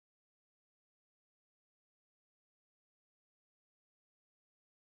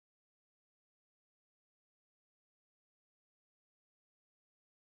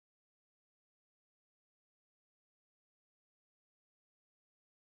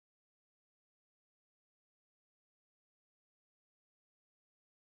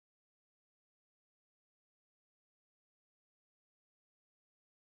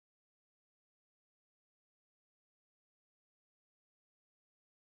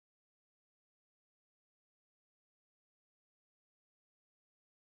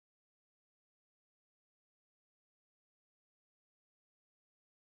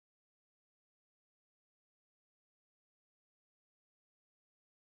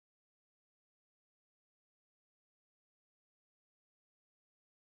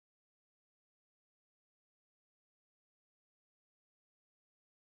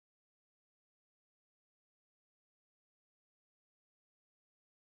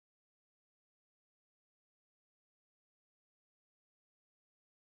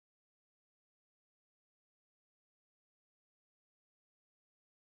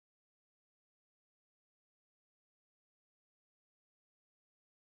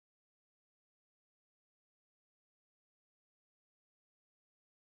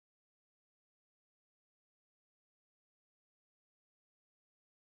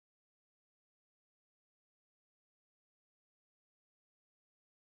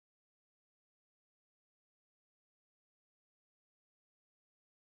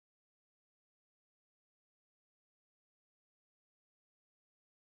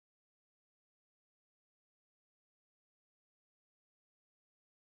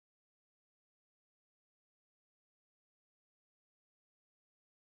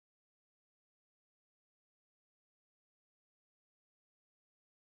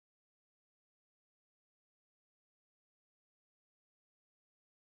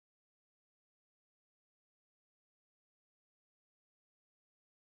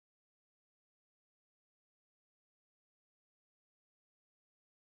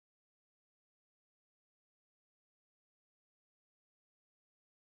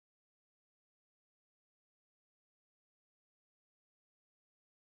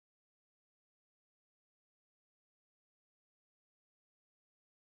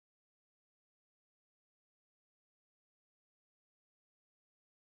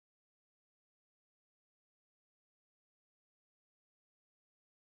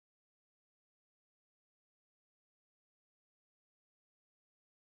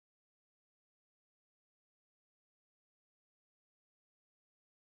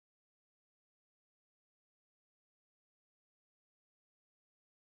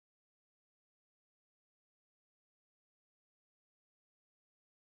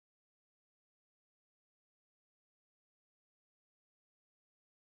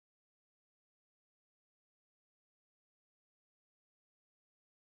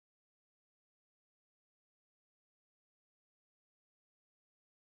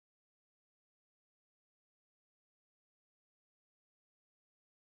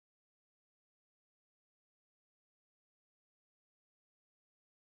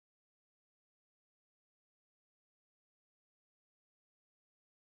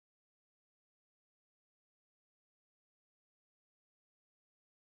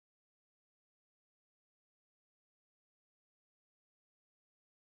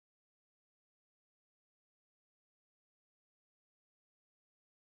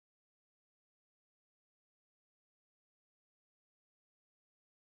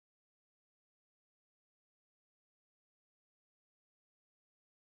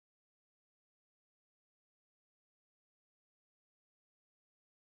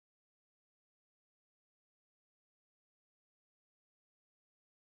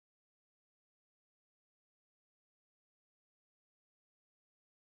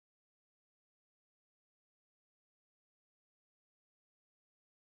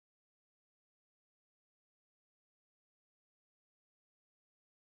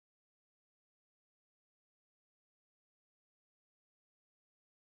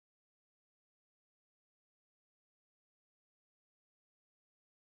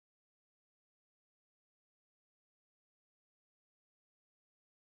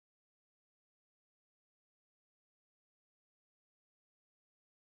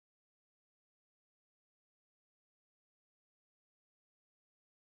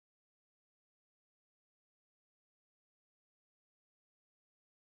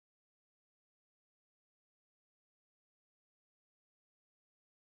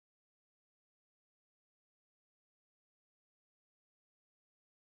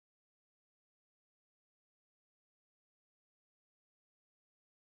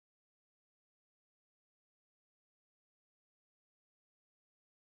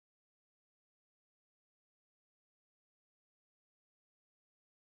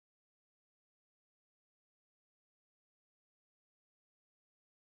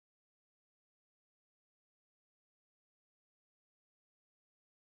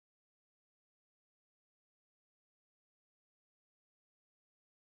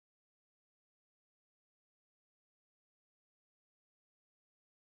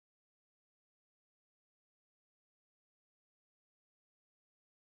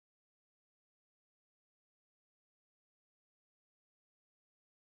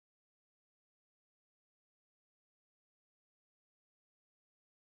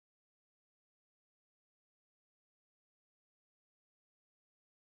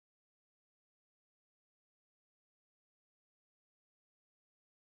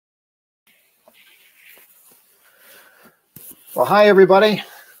Well, hi, everybody.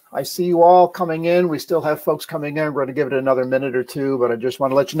 I see you all coming in. We still have folks coming in. We're going to give it another minute or two, but I just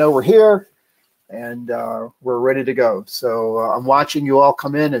want to let you know we're here and we're ready to go. So I'm watching you all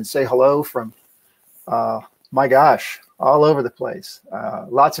come in and say hello from, my gosh, all over the place.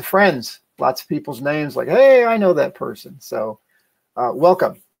 Lots of friends, lots of people's names like, hey, I know that person. So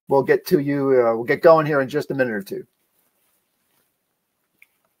welcome. We'll get to you. We'll get going here in just a minute or two.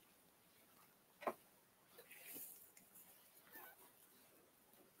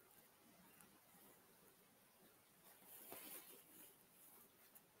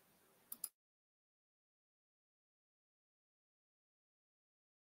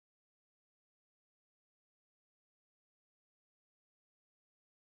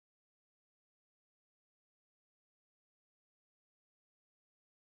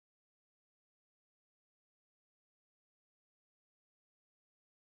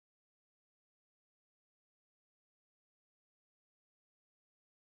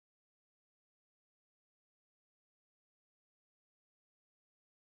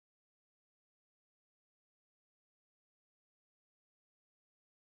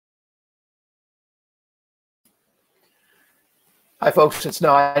 Hi, folks.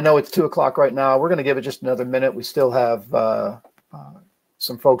 I know it's 2 o'clock right now. We're going to give it just another minute. We still have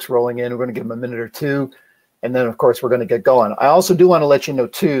some folks rolling in. We're going to give them a minute or two. And then, of course, we're going to get going. I also do want to let you know,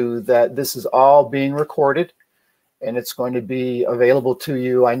 too, that this is all being recorded and it's going to be available to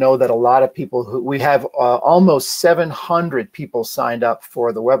you. I know that a lot of people we have almost 700 people signed up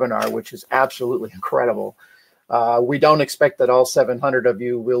for the webinar, which is absolutely incredible. We don't expect that all 700 of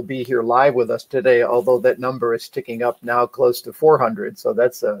you will be here live with us today, although that number is ticking up now close to 400. So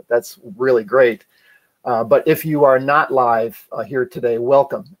that's really great. But if you are not live here today,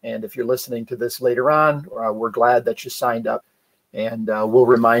 welcome. And if you're listening to this later on, we're glad that you signed up. And we'll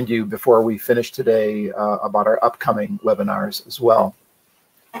remind you before we finish today about our upcoming webinars as well.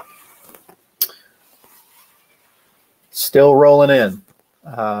 Still rolling in.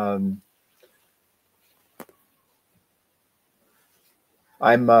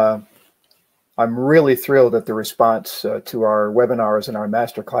 I'm really thrilled at the response to our webinars and our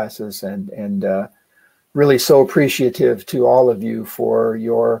master classes, and really so appreciative to all of you for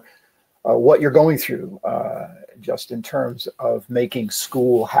your what you're going through, just in terms of making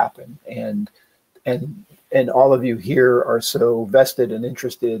school happen, and all of you here are so vested and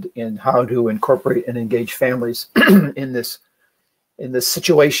interested in how to incorporate and engage families in this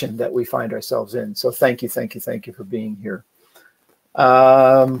situation that we find ourselves in. So thank you for being here.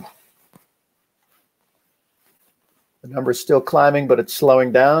 The number is still climbing, but it's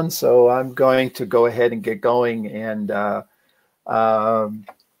slowing down. So I'm going to go ahead and get going and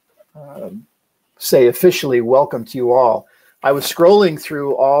say officially welcome to you all. I was scrolling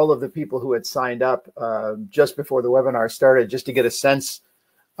through all of the people who had signed up just before the webinar started, just to get a sense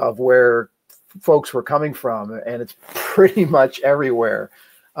of where folks were coming from, and it's pretty much everywhere.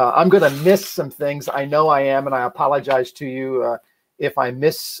 I'm going to miss some things. I know I am, and I apologize to you. If I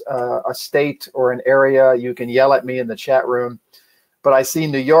miss a state or an area, you can yell at me in the chat room. But I see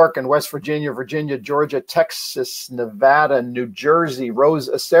New York and West Virginia, Georgia, Texas, Nevada, New Jersey, Rose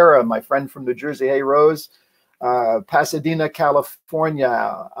Acera, my friend from New Jersey. Hey, Rose. Pasadena,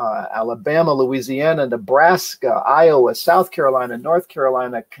 California, Alabama, Louisiana, Nebraska, Iowa, South Carolina, North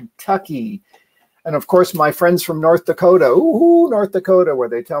Carolina, Kentucky. And, of course, my friends from North Dakota. Ooh, North Dakota, where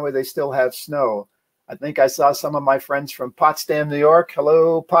they tell me they still have snow. I think I saw some of my friends from Potsdam, New York.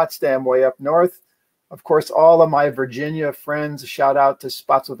 Hello, Potsdam, way up north. Of course, all of my Virginia friends, shout out to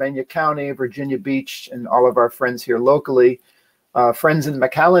Spotsylvania County, Virginia Beach, and all of our friends here locally. Friends in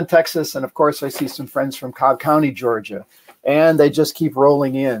McAllen, Texas, and of course, I see some friends from Cobb County, Georgia. And they just keep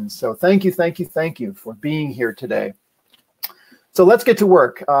rolling in. So thank you for being here today. So let's get to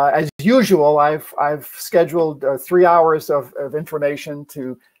work. As usual, I've scheduled 3 hours of information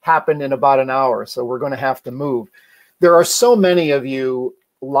to happen in about an hour, so we're going to have to move. There are so many of you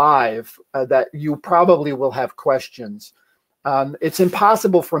live that you probably will have questions. It's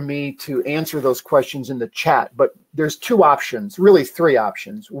impossible for me to answer those questions in the chat, but there's 2 options, really 3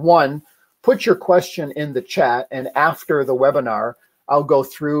 options. 1, put your question in the chat, and after the webinar, I'll go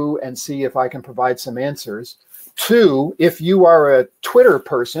through and see if I can provide some answers. 2, if you are a Twitter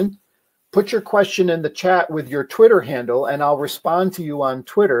person, put your question in the chat with your Twitter handle, and I'll respond to you on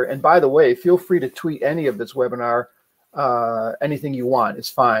Twitter. And by the way, feel free to tweet any of this webinar. Anything you want is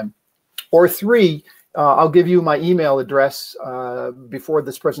fine. Or 3, I'll give you my email address before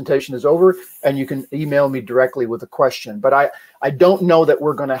this presentation is over, and you can email me directly with a question. But I don't know that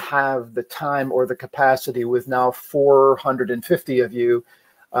we're going to have the time or the capacity with now 450 of you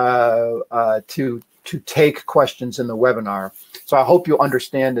to to take questions in the webinar. So I hope you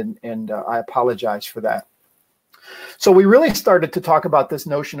understand, and I apologize for that. So we really started to talk about this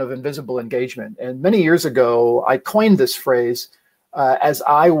notion of invisible engagement. And many years ago, I coined this phrase as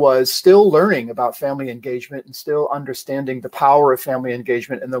I was still learning about family engagement and still understanding the power of family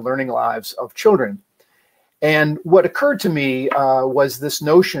engagement in the learning lives of children. And what occurred to me was this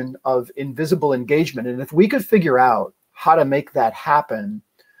notion of invisible engagement. And if we could figure out how to make that happen,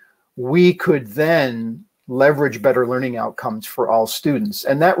 we could then leverage better learning outcomes for all students.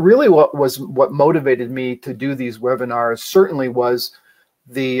 And that really what motivated me to do these webinars certainly was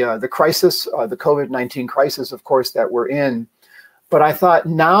the crisis, the COVID-19 crisis, of course, that we're in. But I thought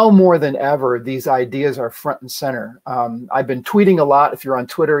now more than ever, these ideas are front and center. I've been tweeting a lot. If you're on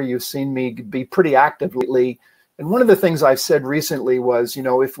Twitter, you've seen me be pretty active lately. And one of the things I've said recently was, you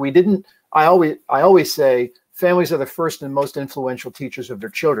know, if we didn't, I always say families are the first and most influential teachers of their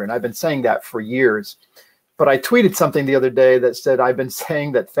children. I've been saying that for years. But I tweeted something the other day that said, I've been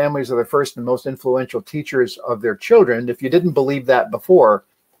saying that families are the first and most influential teachers of their children. If you didn't believe that before,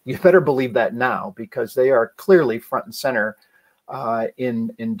 you better believe that now, because they are clearly front and center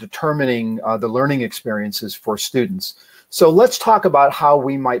in determining the learning experiences for students. So let's talk about how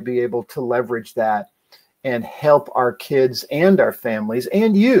we might be able to leverage that and help our kids and our families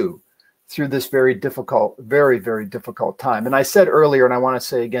and you through this very difficult, very, very difficult time. And I said earlier, and I want to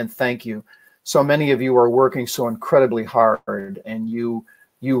say again, thank you. So many of you are working so incredibly hard, and you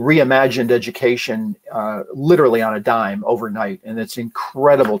reimagined education literally on a dime overnight. And it's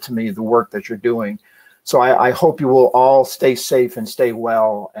incredible to me, the work that you're doing. So I hope you will all stay safe and stay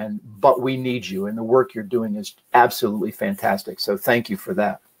well, but we need you, and the work you're doing is absolutely fantastic. So thank you for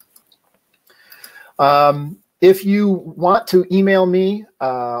that. If you want to email me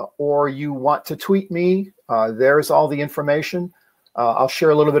or you want to tweet me, there's all the information. I'll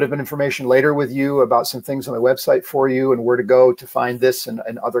share a little bit of information later with you about some things on the website for you and where to go to find this and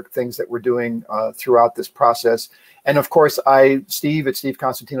other things that we're doing throughout this process. And of course, Steve at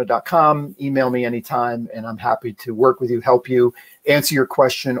steveconstantino.com, email me anytime, and I'm happy to work with you, help you, answer your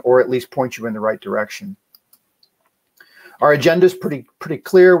question, or at least point you in the right direction. Our agenda is pretty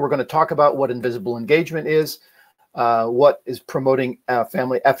clear. We're going to talk about what invisible engagement is, what is promoting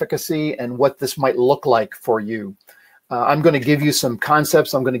family efficacy, and what this might look like for you. I'm going to give you some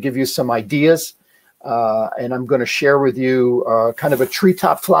concepts. I'm going to give you some ideas, and I'm going to share with you kind of a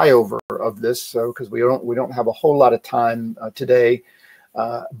treetop flyover of this, so because we don't have a whole lot of time today.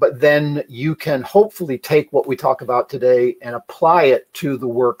 But then you can hopefully take what we talk about today and apply it to the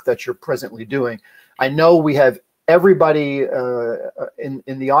work that you're presently doing. I know we have everybody in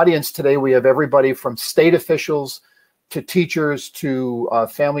the audience today. We have everybody from state officials to teachers to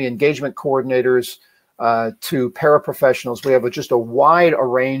family engagement coordinators, to paraprofessionals. We have just a wide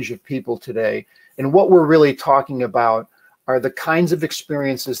range of people today. And what we're really talking about are the kinds of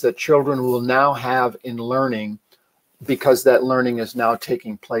experiences that children will now have in learning, because that learning is now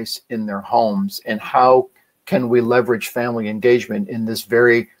taking place in their homes. And how can we leverage family engagement in this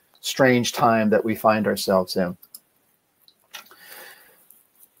very strange time that we find ourselves in?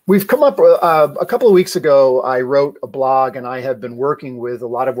 We've come up, a couple of weeks ago, I wrote a blog, and I have been working with a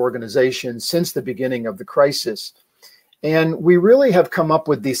lot of organizations since the beginning of the crisis. And we really have come up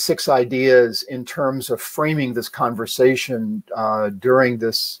with these 6 ideas in terms of framing this conversation during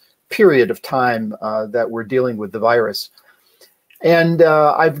this period of time that we're dealing with the virus. And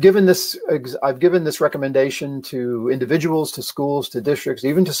I've given this recommendation to individuals, to schools, to districts,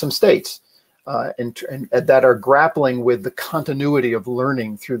 even to some states. And that are grappling with the continuity of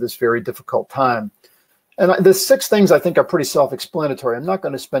learning through this very difficult time. And the 6 things I think are pretty self-explanatory. I'm not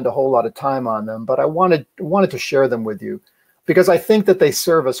going to spend a whole lot of time on them, but I wanted to share them with you because I think that they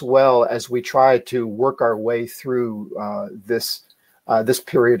serve us well as we try to work our way through this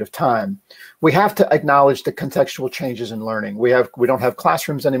period of time. We have to acknowledge the contextual changes in learning. We don't have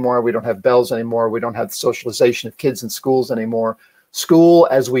classrooms anymore. We don't have bells anymore. We don't have the socialization of kids in schools anymore. School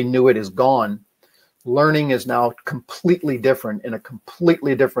as we knew it is gone. Learning is now completely different, in a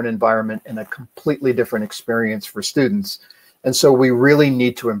completely different environment, and a completely different experience for students. And so we really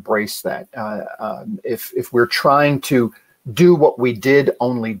need to embrace that. If we're trying to do what we did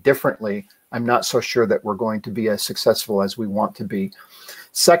only differently, I'm not so sure that we're going to be as successful as we want to be.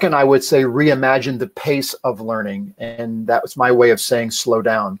 Second, I would say reimagine the pace of learning. And that was my way of saying slow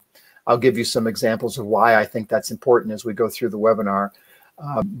down. I'll give you some examples of why I think that's important as we go through the webinar.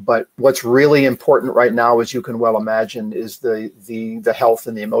 But what's really important right now, as you can well imagine, is the health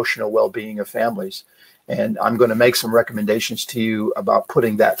and the emotional well-being of families. And I'm going to make some recommendations to you about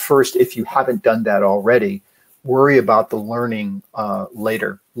putting that first. If you haven't done that already, worry about the learning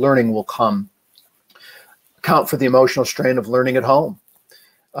later. Learning will come. account for the emotional strain of learning at home.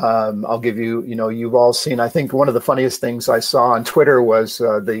 I'll give you, you've all seen, I think one of the funniest things I saw on Twitter was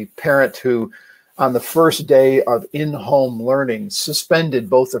the parent who, on the first day of in-home learning, suspended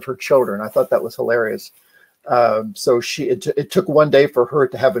both of her children. I thought that was hilarious. So it took one day for her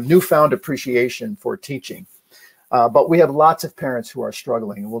to have a newfound appreciation for teaching. But we have lots of parents who are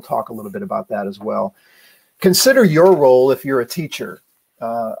struggling, and we'll talk a little bit about that as well. Consider your role if you're a teacher,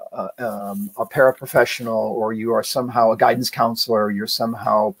 a paraprofessional, or you are somehow a guidance counselor, you're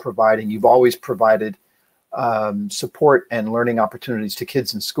somehow you've always provided support and learning opportunities to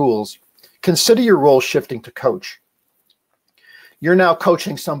kids in schools. Consider your role shifting to coach. You're now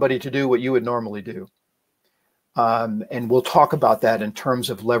coaching somebody to do what you would normally do. And we'll talk about that in terms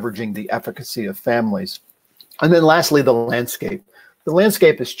of leveraging the efficacy of families. And then lastly, the landscape. The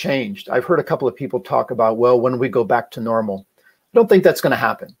landscape has changed. I've heard a couple of people talk about, well, when we go back to normal. I don't think that's going to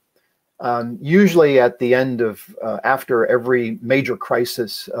happen. Usually at the end of, after every major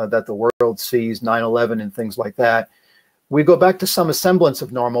crisis that the world sees, 9/11 and things like that, we go back to some semblance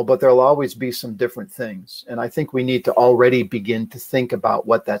of normal, but there'll always be some different things. And I think we need to already begin to think about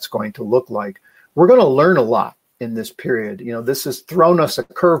what that's going to look like. We're going to learn a lot in this period. This has thrown us a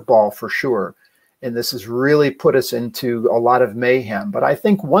curveball for sure. And this has really put us into a lot of mayhem. But I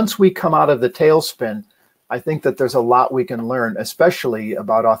think once we come out of the tailspin, I think that there's a lot we can learn, especially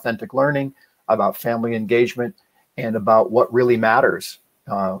about authentic learning, about family engagement, and about what really matters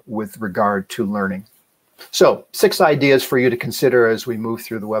with regard to learning. So 6 ideas for you to consider as we move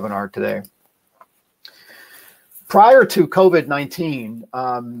through the webinar today. Prior to COVID-19,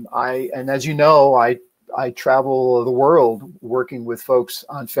 and as you know, I travel the world working with folks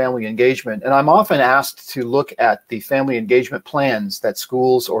on family engagement, and I'm often asked to look at the family engagement plans that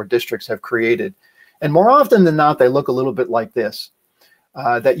schools or districts have created. And more often than not, they look a little bit like this,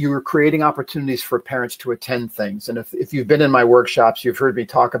 that you are creating opportunities for parents to attend things. And if you've been in my workshops, you've heard me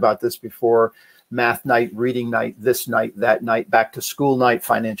talk about this before: math night, reading night, this night, that night, back to school night,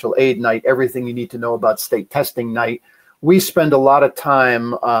 financial aid night, everything you need to know about state testing night. We spend a lot of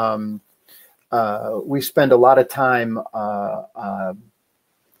time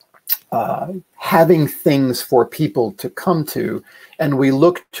having things for people to come to, and we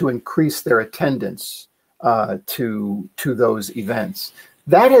look to increase their attendance to those events.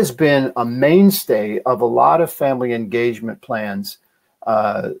 That has been a mainstay of a lot of family engagement plans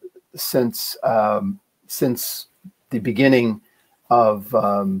since the beginning of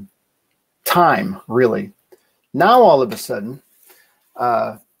time, really. Now, all of a sudden,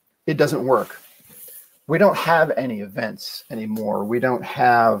 it doesn't work. We don't have any events anymore. We don't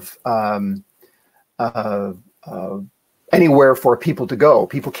have anywhere for people to go.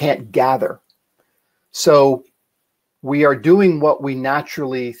 People can't gather. So we are doing what we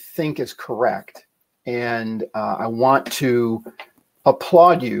naturally think is correct. And I want to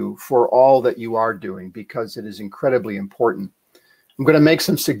applaud you for all that you are doing, because it is incredibly important. I'm going to make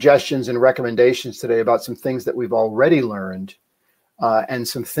some suggestions and recommendations today about some things that we've already learned and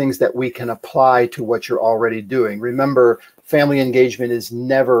some things that we can apply to what you're already doing. Remember, family engagement is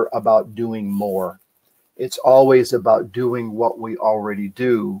never about doing more. It's always about doing what we already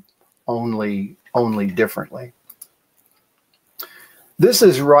do, only differently. This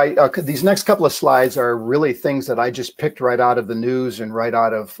is right. These next couple of slides are really things that I just picked right out of the news and right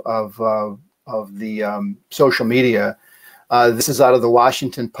out of the social media. This is out of the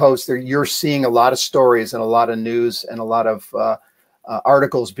Washington Post. You're seeing a lot of stories and a lot of news and a lot of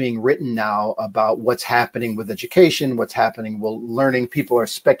articles being written now about what's happening with education, what's happening with learning. People are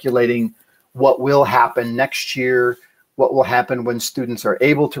speculating what will happen next year, what will happen when students are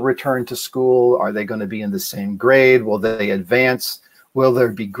able to return to school. Are they going to be in the same grade? Will they advance? Will there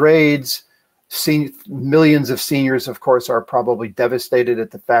be grades? Millions of seniors, of course, are probably devastated at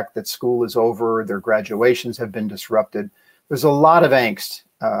the fact that school is over. Their graduations have been disrupted. There's a lot of angst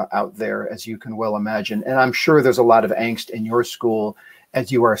out there, as you can well imagine. And I'm sure there's a lot of angst in your school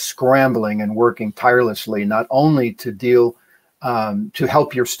as you are scrambling and working tirelessly, not only to deal, to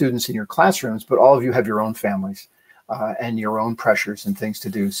help your students in your classrooms, but all of you have your own families and your own pressures and things to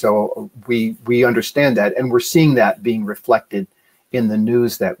do. So we understand that, and we're seeing that being reflected in the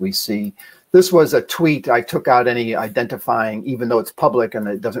news that we see. This was a tweet. I took out any identifying, even though it's public and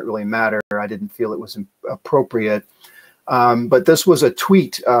it doesn't really matter. I didn't feel it was appropriate. But this was a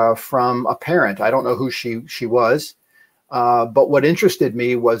tweet from a parent. I don't know who she was, but what interested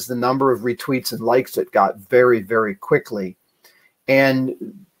me was the number of retweets and likes it got very, very quickly.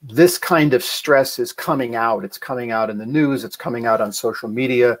 And this kind of stress is coming out. It's coming out in the news. It's coming out on social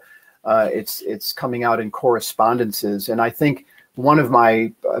media. It's coming out in correspondences. And I think one of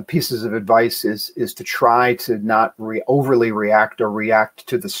my pieces of advice is to try to not overly react or react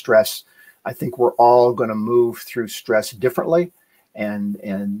to the stress. I think we're all going to move through stress differently,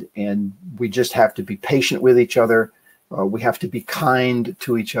 and we just have to be patient with each other. We have to be kind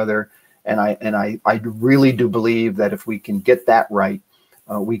to each other, and I really do believe that if we can get that right,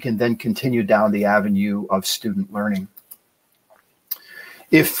 we can then continue down the avenue of student learning.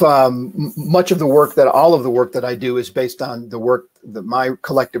 If much of the work all of the work that I do is based on the work that my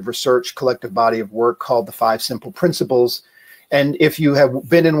collective research, collective body of work called the 5 Simple Principles. And if you have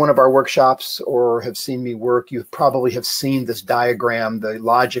been in one of our workshops or have seen me work, you probably have seen this diagram, the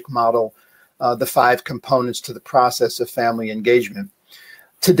logic model, the 5 components to the process of family engagement.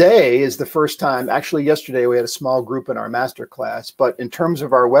 Today is the first time, actually yesterday we had a small group in our master class, but in terms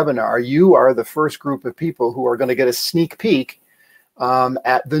of our webinar, you are the first group of people who are going to get a sneak peek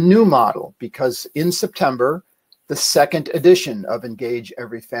at the new model, because in September, the 2nd edition of Engage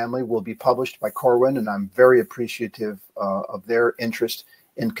Every Family will be published by Corwin, and I'm very appreciative of their interest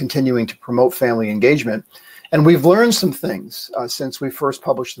in continuing to promote family engagement. And we've learned some things since we first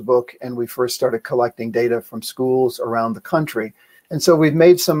published the book and we first started collecting data from schools around the country. And so we've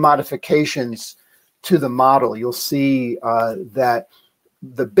made some modifications to the model. You'll see that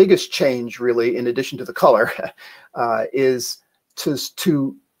the biggest change, really, in addition to the color, is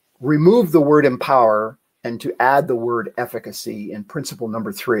to remove the word empower and to add the word efficacy in principle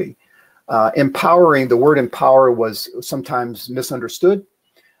number 3. Empowering, the word empower was sometimes misunderstood.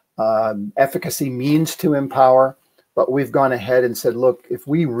 Efficacy means to empower, but we've gone ahead and said, look, if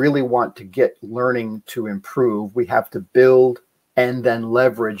we really want to get learning to improve, we have to build and then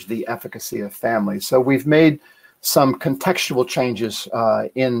leverage the efficacy of family. So we've made some contextual changes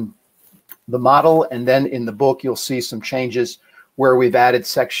in the model, and then in the book you'll see some changes where we've added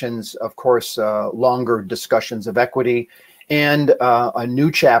sections, of course, longer discussions of equity, and a new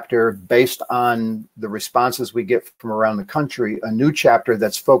chapter based on the responses we get from around the country, a new chapter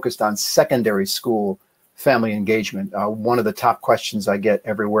that's focused on secondary school family engagement, one of the top questions I get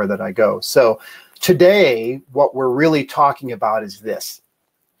everywhere that I go. So today, what we're really talking about is this.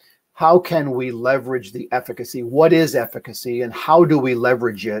 How can we leverage the efficacy? What is efficacy, and how do we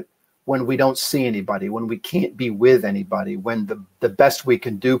leverage it when we don't see anybody, when we can't be with anybody, when the best we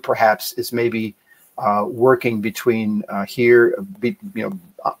can do perhaps is maybe working between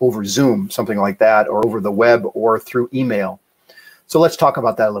over Zoom, something like that, or over the web or through email. So let's talk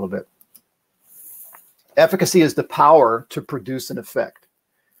about that a little bit. Efficacy is the power to produce an effect.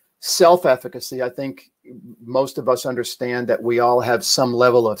 Self-efficacy, I think most of us understand that we all have some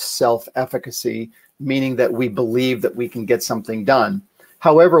level of self-efficacy, meaning that we believe that we can get something done.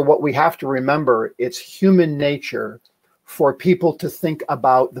 However, what we have to remember, it's human nature for people to think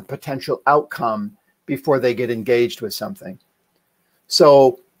about the potential outcome before they get engaged with something.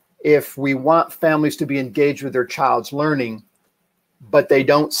 So if we want families to be engaged with their child's learning, but they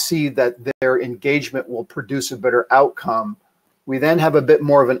don't see that their engagement will produce a better outcome, we then have a bit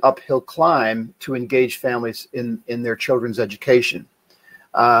more of an uphill climb to engage families in their children's education.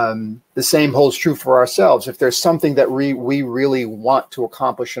 The same holds true for ourselves. If there's something that we really want to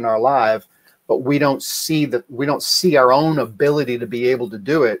accomplish in our life, but we don't see our own ability to be able to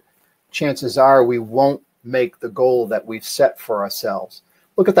do it, chances are we won't make the goal that we've set for ourselves.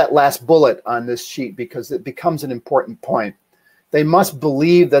 Look at that last bullet on this sheet, because it becomes an important point. They must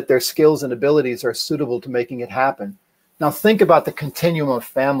believe that their skills and abilities are suitable to making it happen. Now think about the continuum of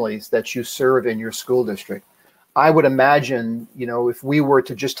families that you serve in your school district. I would imagine, if we were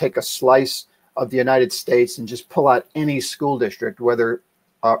to just take a slice of the United States and just pull out any school district, whether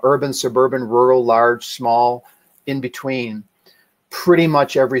urban, suburban, rural, large, small, in between, pretty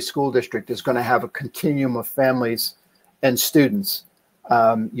much every school district is going to have a continuum of families and students.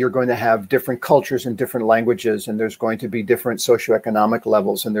 You're going to have different cultures and different languages, and there's going to be different socioeconomic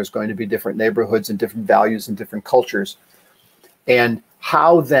levels, and there's going to be different neighborhoods and different values and different cultures. And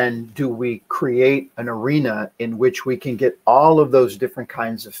how then do we create an arena in which we can get all of those different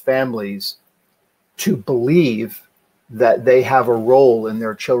kinds of families to believe that they have a role in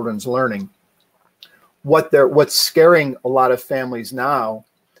their children's learning? What's scaring a lot of families now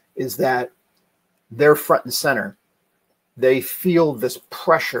is that they're front and center. They feel this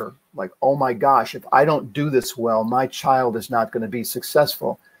pressure, like, oh my gosh, if I don't do this well, my child is not going to be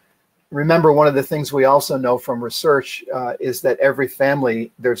successful. Remember, one of the things we also know from research is that every family,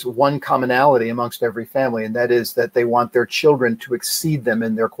 there's one commonality amongst every family, and that is that they want their children to exceed them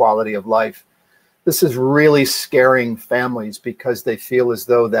in their quality of life. This is really scaring families, because they feel as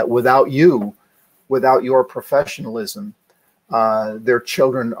though that without your professionalism, their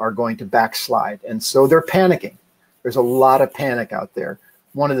children are going to backslide. And so they're panicking. There's a lot of panic out there.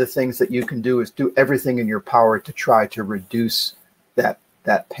 One of the things that you can do is do everything in your power to try to reduce that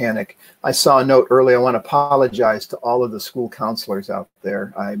panic. I saw a note earlier. I want to apologize to all of the school counselors out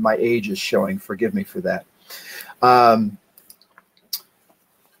there. My age is showing. Forgive me for that.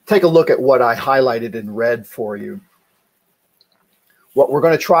 Take a look at what I highlighted in red for you. What we're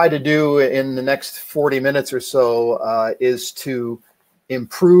going to try to do in the next 40 minutes or so is to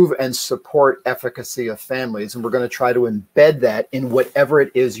improve and support efficacy of families. And we're going to try to embed that in whatever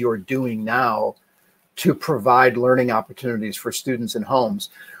it is you're doing now to provide learning opportunities for students in homes.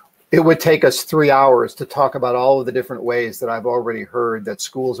 It would take us 3 hours to talk about all of the different ways that I've already heard that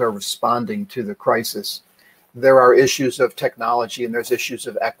schools are responding to the crisis. There are issues of technology, and there's issues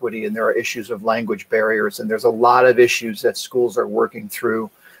of equity, and there are issues of language barriers, and there's a lot of issues that schools are working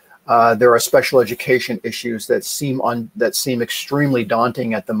through. There are special education issues that seem extremely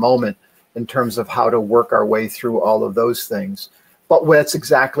daunting at the moment in terms of how to work our way through all of those things. But that's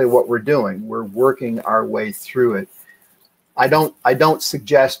exactly what we're doing. We're working our way through it. I don't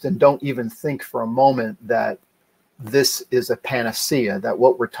suggest and don't even think for a moment that this is a panacea, that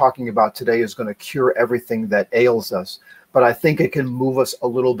what we're talking about today is going to cure everything that ails us. But I think it can move us a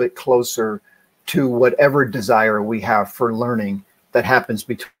little bit closer to whatever desire we have for learning that happens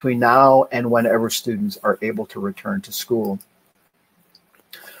between now and whenever students are able to return to school.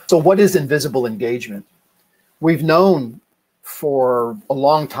 So what is invisible engagement? We've known for a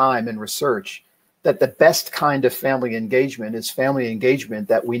long time in research that the best kind of family engagement is family engagement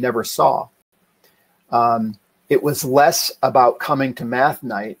that we never saw. It was less about coming to math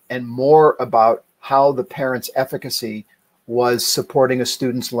night and more about how the parents' efficacy was supporting a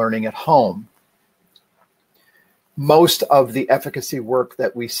student's learning at home. Most of the efficacy work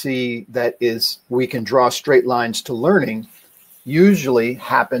that we see that is we can draw straight lines to learning usually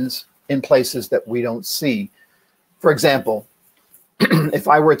happens in places that we don't see. For example, if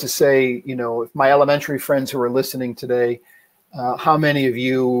I were to say, if my elementary friends who are listening today, how many of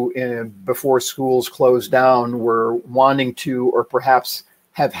you before schools closed down were wanting to, or perhaps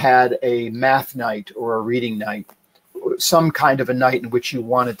have had a math night or a reading night, some kind of a night in which you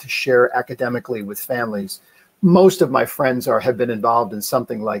wanted to share academically with families? Most of my friends have been involved in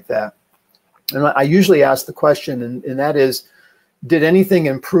something like that. And I usually ask the question, and that is, did anything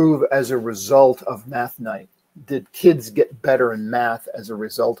improve as a result of math night? Did kids get better in math as a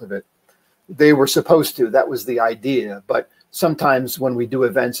result of it? They were supposed to. That was the idea. But sometimes when we do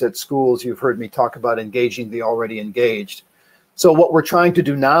events at schools, you've heard me talk about engaging the already engaged. So what we're trying to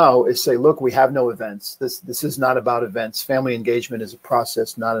do now is say, look, we have no events. This is not about events. Family engagement is a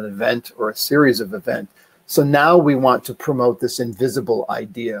process, not an event or a series of events. So now we want to promote this invisible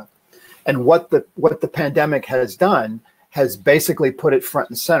idea. And what the pandemic has done has basically put it front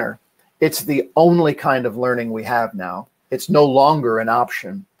and center. It's the only kind of learning we have now. It's no longer an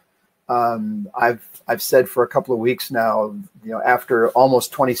option. I've said for a couple of weeks now, after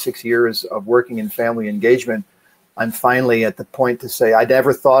almost 26 years of working in family engagement, I'm finally at the point to say I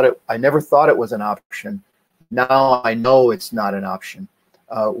never thought it was an option. Now I know it's not an option.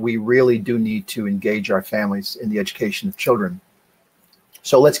 We really do need to engage our families in the education of children.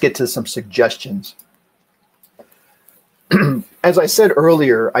 So let's get to some suggestions. As I said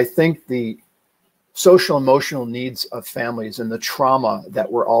earlier, I think the social emotional needs of families and the trauma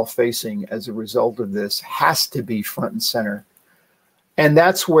that we're all facing as a result of this has to be front and center. And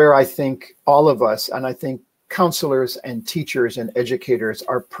that's where I think all of us, and I think counselors and teachers and educators,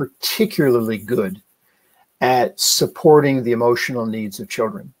 are particularly good at supporting the emotional needs of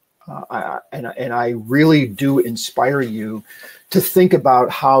children. And I really do inspire you to think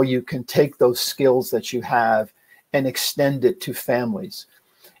about how you can take those skills that you have and extend it to families.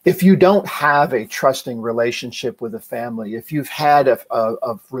 If you don't have a trusting relationship with a family, if you've had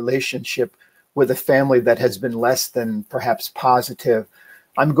a relationship with a family that has been less than perhaps positive,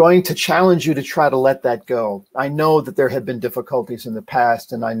 I'm going to challenge you to try to let that go. I know that there have been difficulties in the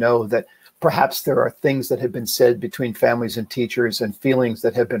past, and I know that perhaps there are things that have been said between families and teachers and feelings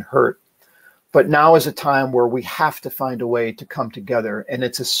that have been hurt. But now is a time where we have to find a way to come together, and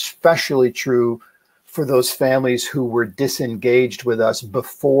it's especially true for those families who were disengaged with us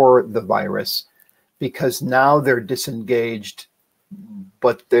before the virus, because now they're disengaged,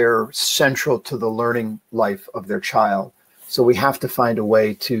 but they're central to the learning life of their child. So we have to find a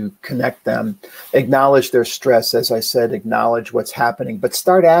way to connect them, acknowledge their stress, as I said, acknowledge what's happening, but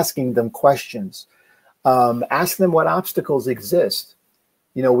start asking them questions. Ask them what obstacles exist.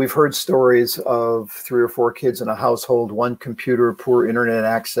 We've heard stories of 3 or 4 kids in a household, 1 computer, poor internet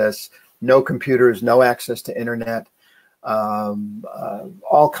access, no computers, no access to internet,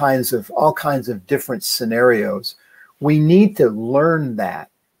 all kinds of different scenarios. We need to learn that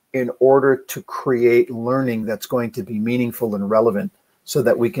in order to create learning that's going to be meaningful and relevant so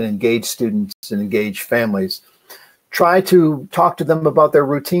that we can engage students and engage families. Try to talk to them about their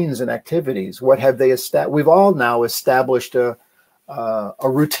routines and activities. What have they established? We've all now established a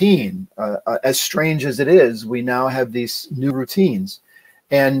routine. As strange as it is, we now have these new routines.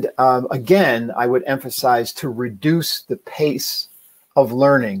 And again, I would emphasize to reduce the pace of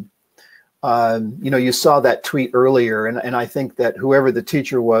learning. You saw that tweet earlier, and I think that whoever the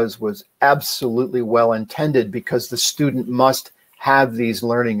teacher was absolutely well intended, because the student must have these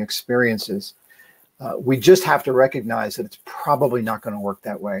learning experiences. We just have to recognize that it's probably not going to work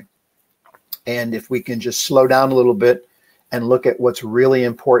that way. And if we can just slow down a little bit and look at what's really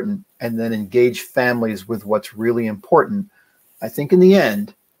important and then engage families with what's really important, I think in the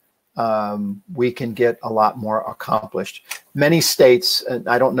end, we can get a lot more accomplished. Many states, and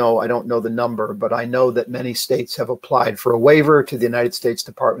I don't know the number, but I know that many states have applied for a waiver to the United States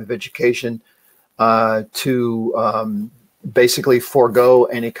Department of Education to basically forego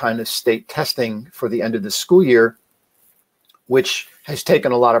any kind of state testing for the end of the school year, which has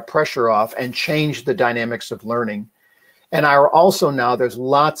taken a lot of pressure off and changed the dynamics of learning. And there's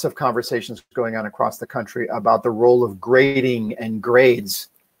lots of conversations going on across the country about the role of grading and grades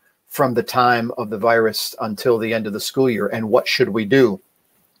from the time of the virus until the end of the school year, and what should we do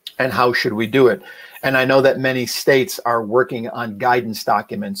and how should we do it. And I know that many states are working on guidance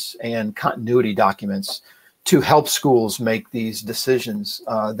documents and continuity documents to help schools make these decisions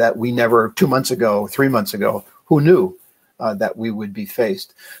that we never, 2 months ago, 3 months ago, who knew that we would be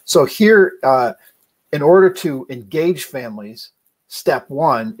faced. So here, in order to engage families, step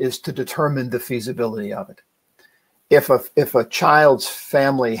one is to determine the feasibility of it. If a child's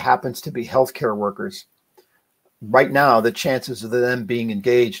family happens to be healthcare workers, right now the chances of them being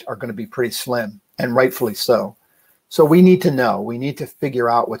engaged are going to be pretty slim, and rightfully so. So we need to know, we need to figure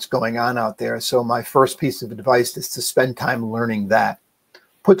out what's going on out there. So my first piece of advice is to spend time learning that.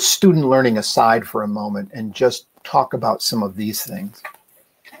 Put student learning aside for a moment and just talk about some of these things.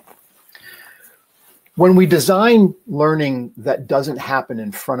 When we design learning that doesn't happen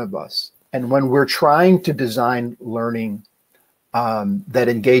in front of us, and when we're trying to design learning that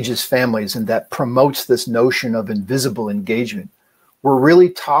engages families and that promotes this notion of invisible engagement, we're really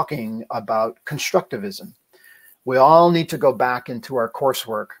talking about constructivism. We all need to go back into our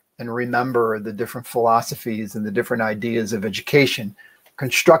coursework and remember the different philosophies and the different ideas of education.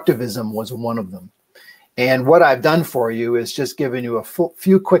 Constructivism was one of them. And what I've done for you is just given you a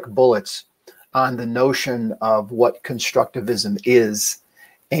few quick bullets on the notion of what constructivism is.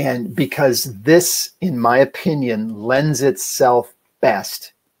 And because this, in my opinion, lends itself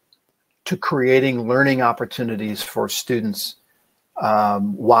best to creating learning opportunities for students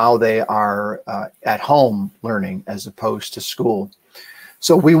while they are at home learning as opposed to school.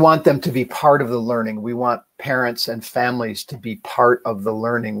 So we want them to be part of the learning. We want parents and families to be part of the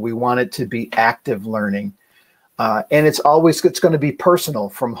learning. We want it to be active learning. And it's going to be personal,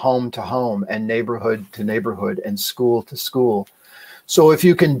 from home to home and neighborhood to neighborhood and school to school. So if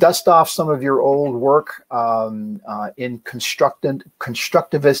you can dust off some of your old work in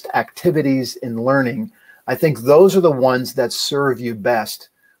constructivist activities in learning, I think those are the ones that serve you best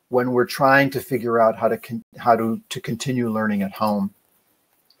when we're trying to figure out how to continue learning at home.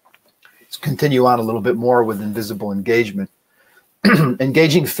 Let's continue on a little bit more with invisible engagement.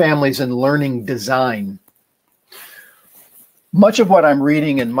 Engaging families in learning design. Much of what I'm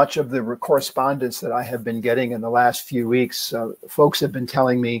reading and much of the correspondence that I have been getting in the last few weeks, folks have been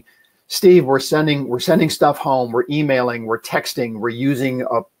telling me, Steve, we're sending stuff home, we're emailing, we're texting, we're using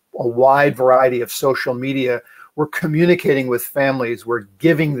a wide variety of social media, we're communicating with families, we're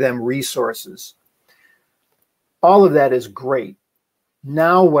giving them resources. All of that is great.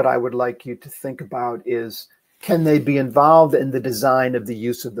 Now what I would like you to think about is, can they be involved in the design of the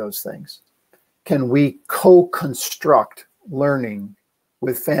use of those things? Can we co-construct learning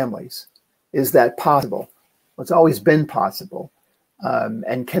with families? Is that possible? Well, it's always been possible.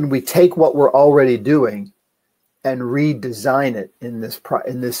 And can we take what we're already doing and redesign it in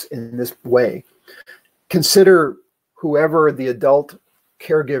this way? Consider whoever the adult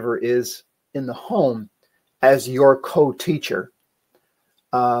caregiver is in the home as your co-teacher.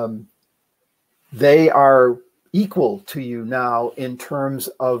 They are equal to you now in terms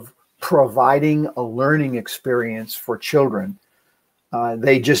of providing a learning experience for children.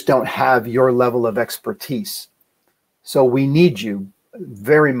 They just don't have your level of expertise. So we need you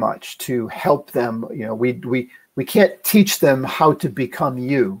very much to help them. You know, we can't teach them how to become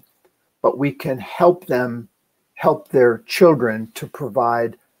you, but we can help them help their children to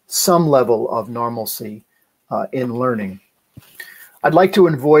provide some level of normalcy in learning. I'd like to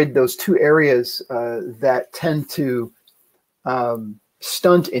avoid those two areas that tend to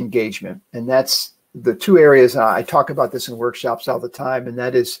stunt engagement. And that's the two areas, I talk about this in workshops all the time, and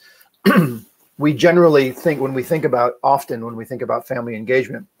that is we generally think, when we think about family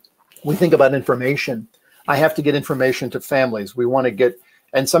engagement, we think about information. I have to get information to families. We want to get,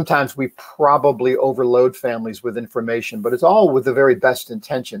 and sometimes we probably overload families with information, but it's all with the very best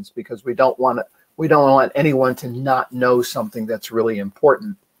intentions, because we don't want anyone to not know something that's really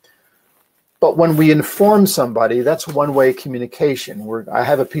important. But when we inform somebody, that's one-way communication. I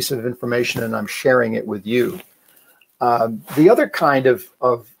have a piece of information and I'm sharing it with you. The other kind of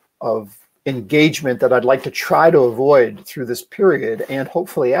engagement that I'd like to try to avoid through this period, and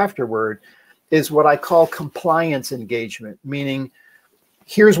hopefully afterward, is what I call compliance engagement, meaning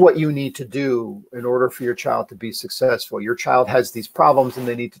here's what you need to do in order for your child to be successful. Your child has these problems and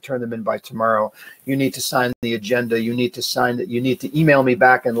they need to turn them in by tomorrow. You need to sign the agenda. You need to sign that. You need to email me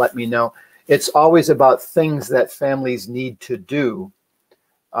back and let me know. It's always about things that families need to do.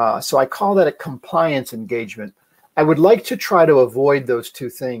 So I call that a compliance engagement. I would like to try to avoid those two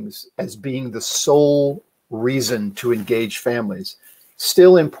things as being the sole reason to engage families.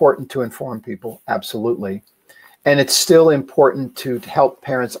 Still important to inform people, absolutely. And it's still important to help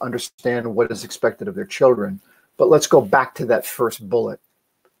parents understand what is expected of their children. But let's go back to that first bullet.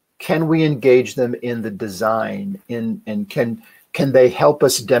 Can we engage them in the design? And can they help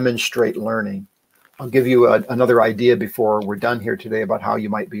us demonstrate learning? I'll give you another idea before we're done here today about how you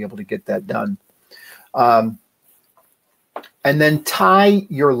might be able to get that done. And then tie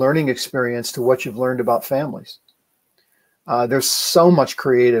your learning experience to what you've learned about families. There's so much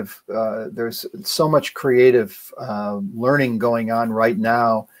creative learning going on right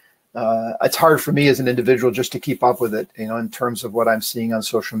now. It's hard for me as an individual just to keep up with it, in terms of what I'm seeing on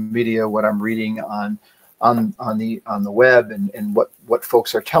social media, what I'm reading on the web, and what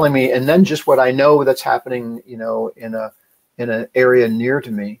folks are telling me, and then just what I know that's happening, in an area near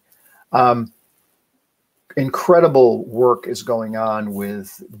to me. Incredible work is going on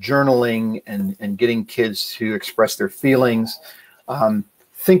with journaling and getting kids to express their feelings.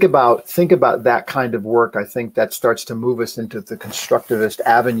 Think about that kind of work. I think that starts to move us into the constructivist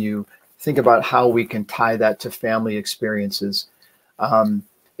avenue. Think about how we can tie that to family experiences.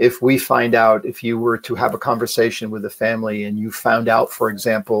 If we find out, if you were to have a conversation with a family and you found out, for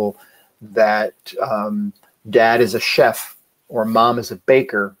example, that dad is a chef or mom is a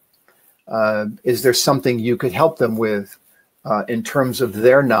baker, is there something you could help them with in terms of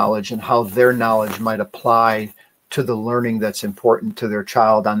their knowledge and how their knowledge might apply to the learning that's important to their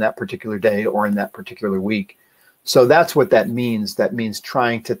child on that particular day or in that particular week? So that's what that means. That means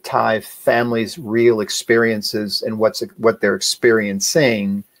trying to tie families' real experiences and what they're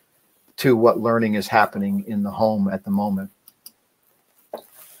experiencing to what learning is happening in the home at the moment.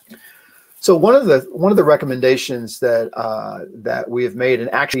 So one of the recommendations that we have made,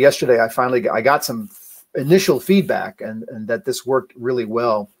 and actually yesterday I got some initial feedback and that this worked really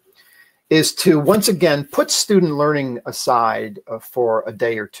well, is to once again put student learning aside for a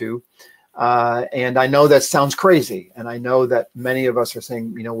day or two. And I know that sounds crazy, and I know that many of us are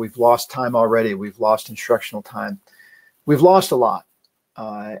saying, we've lost time already. We've lost instructional time. We've lost a lot,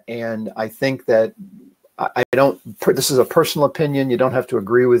 and I think that this is a personal opinion. You don't have to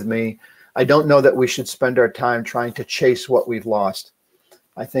agree with me. I don't know that we should spend our time trying to chase what we've lost.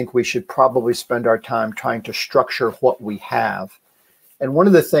 I think we should probably spend our time trying to structure what we have. And one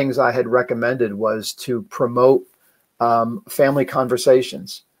of the things I had recommended was to promote family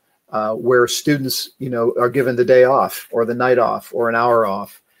conversations where students, are given the day off or the night off or an hour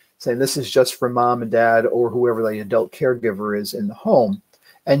off, saying this is just for mom and dad or whoever the adult caregiver is in the home.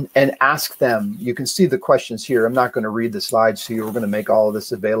 And ask them. You can see the questions here. I'm not going to read the slides to you. We're going to make all of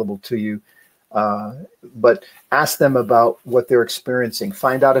this available to you. But ask them about what they're experiencing.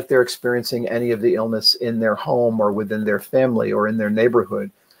 Find out if they're experiencing any of the illness in their home or within their family or in their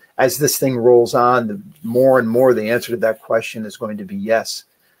neighborhood. As this thing rolls on, more and more the answer to that question is going to be yes.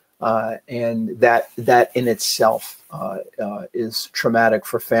 And that in itself is traumatic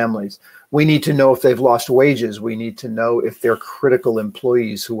for families. We need to know if they've lost wages. We need to know if they're critical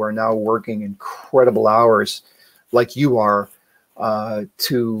employees who are now working incredible hours like you are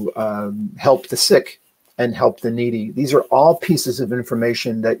to help the sick and help the needy. These are all pieces of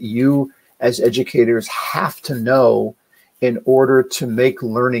information that you as educators have to know in order to make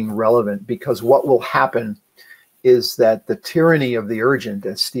learning relevant, because what will happen is that the tyranny of the urgent,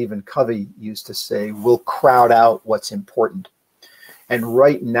 as Stephen Covey used to say, will crowd out what's important. And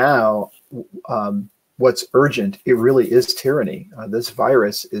right now, what's urgent, it really is tyranny. This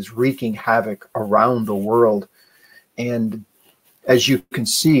virus is wreaking havoc around the world. And as you can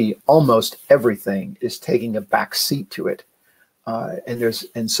see, almost everything is taking a back seat to it.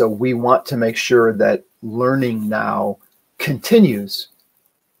 And so we want to make sure that learning now continues.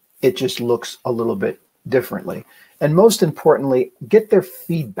 It just looks a little bit differently. And most importantly, get their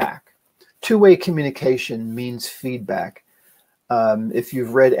feedback. Two-way communication means feedback. If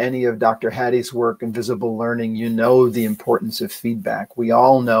you've read any of Dr. Hattie's work in visible learning, you know the importance of feedback. We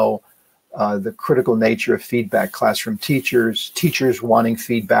all know the critical nature of feedback. Classroom teachers wanting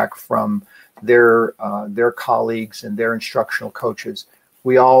feedback from their colleagues and their instructional coaches.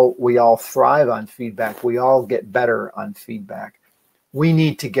 We all thrive on feedback. We all get better on feedback. We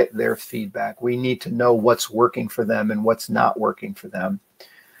need to get their feedback. We need to know what's working for them and what's not working for them.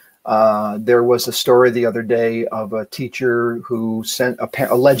 There was a story the other day of a teacher who sent,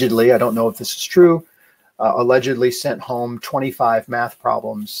 allegedly, I don't know if this is true, allegedly sent home 25 math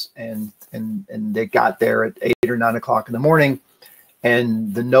problems, and they got there at 8 or 9 o'clock in the morning.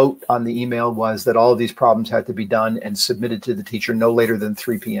 And the note on the email was that all of these problems had to be done and submitted to the teacher no later than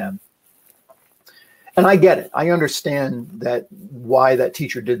 3 p.m. And I get it. I understand that why that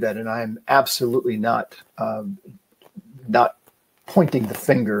teacher did that, and I'm absolutely not pointing the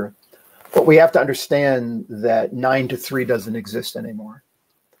finger. But we have to understand that 9 to 3 doesn't exist anymore.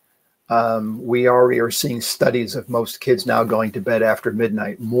 We already are seeing studies of most kids now going to bed after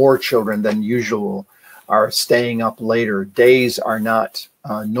midnight. More children than usual are staying up later. Days are not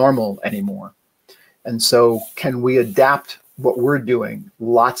normal anymore. And so can we adapt what we're doing?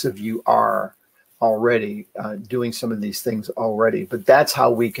 Lots of you are already doing some of these things already, but that's how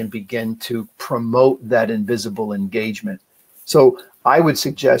we can begin to promote that invisible engagement. So I would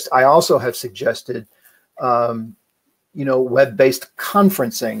suggest, I also have suggested, web-based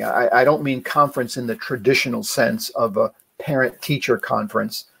conferencing. I don't mean conference in the traditional sense of a parent-teacher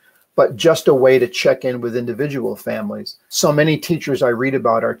conference, but just a way to check in with individual families. So many teachers I read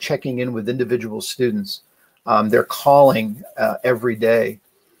about are checking in with individual students. They're calling every day.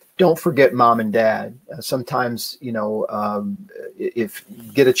 Don't forget mom and dad. Sometimes, if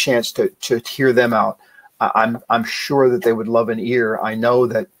you get a chance to hear them out, I'm sure that they would love an ear. I know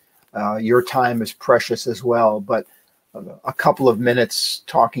that your time is precious as well, but a couple of minutes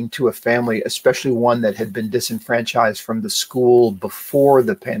talking to a family, especially one that had been disenfranchised from the school before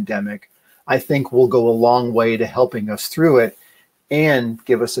the pandemic, I think will go a long way to helping us through it and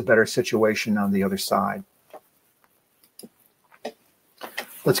give us a better situation on the other side.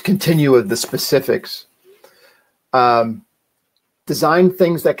 Let's continue with the specifics. Design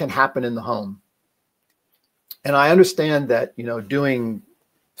things that can happen in the home. And I understand that, doing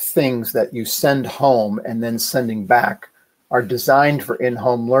things that you send home and then sending back are designed for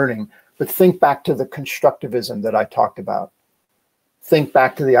in-home learning, but think back to the constructivism that I talked about. Think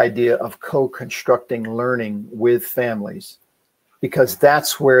back to the idea of co-constructing learning with families, because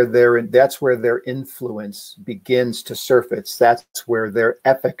that's where their influence begins to surface. That's where their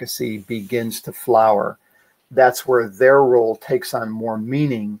efficacy begins to flower. That's where their role takes on more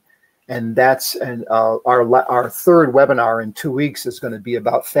meaning. And that's our third webinar in 2 weeks is going to be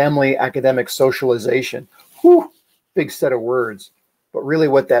about family academic socialization. Whew, big set of words. But really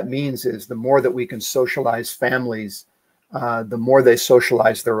what that means is the more that we can socialize families, the more they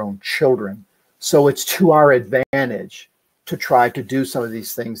socialize their own children. So it's to our advantage to try to do some of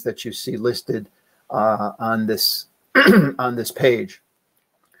these things that you see listed on this on this page.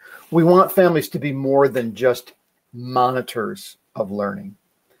 We want families to be more than just monitors of learning.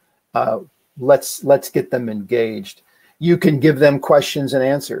 Let's get them engaged. You can give them questions and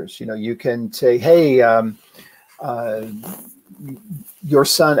answers. You can say, hey, your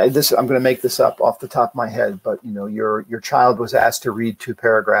son, I'm going to make this up off the top of my head, but your child was asked to read 2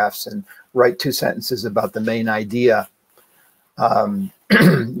 paragraphs and write 2 sentences about the main idea.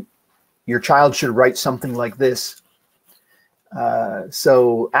 Your child should write something like this.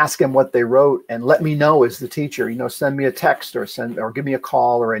 So ask them what they wrote and let me know as the teacher. Send me a text or give me a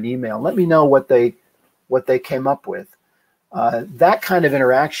call or an email. Let me know what they came up with. That kind of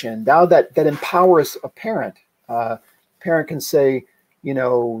interaction, now that empowers a parent. Parent can say,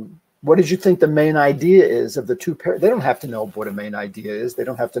 what did you think the main idea is of the 2 They don't have to know what a main idea is. They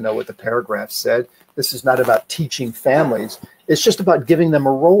don't have to know what the paragraph said. This is not about teaching families. It's just about giving them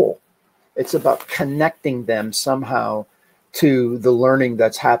a role. It's about connecting them somehow to the learning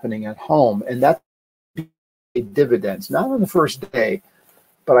that's happening at home. And that dividends, not on the first day,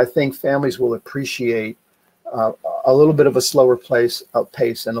 but I think families will appreciate a little bit of a slower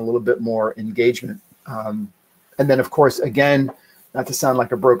pace and a little bit more engagement. And then, of course, again, not to sound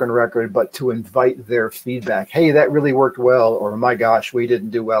like a broken record, but to invite their feedback. Hey, that really worked well, or my gosh, we didn't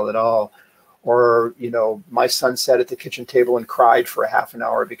do well at all. Or, you know, my son sat at the kitchen table and cried for a half an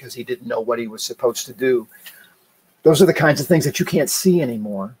hour because he didn't know what he was supposed to do. Those are the kinds of things that you can't see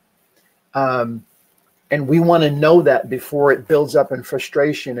anymore. And we want to know that before it builds up in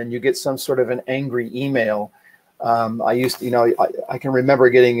frustration and you get some sort of an angry email. I used to, you know, I can remember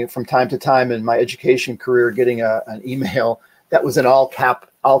getting from time to time in my education career, getting an email that was in all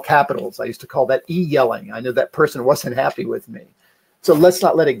capitals. I used to call that e-yelling. I knew that person wasn't happy with me. So let's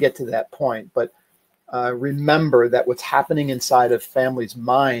not let it get to that point. But remember that what's happening inside of families'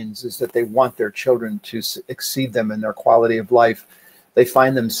 minds is that they want their children to exceed them in their quality of life. They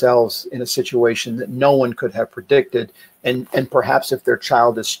find themselves in a situation that no one could have predicted. And perhaps if their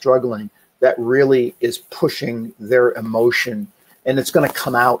child is struggling, that really is pushing their emotion, and it's going to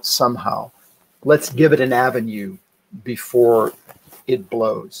come out somehow. Let's give it an avenue before it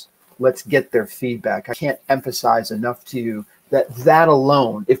blows. Let's get their feedback. I can't emphasize enough to you that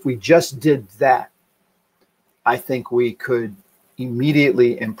alone, if we just did that, I think we could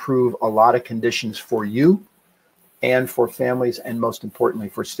immediately improve a lot of conditions for you and for families, and most importantly,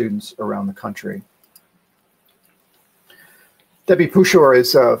 for students around the country. Debbie Pouchor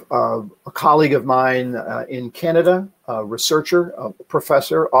is a colleague of mine in Canada, a researcher, a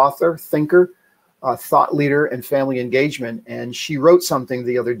professor, author, thinker, thought leader, and family engagement. And she wrote something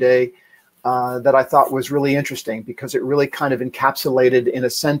the other day that I thought was really interesting, because it really kind of encapsulated in a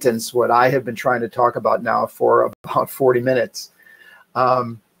sentence what I have been trying to talk about now for about 40 minutes.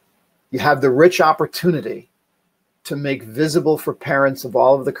 You have the rich opportunity to make visible for parents of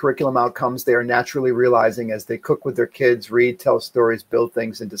all of the curriculum outcomes they are naturally realizing as they cook with their kids, read, tell stories, build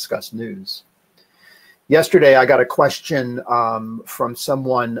things, and discuss news. Yesterday, I got a question from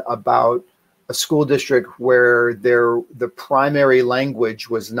someone about a school district where the primary language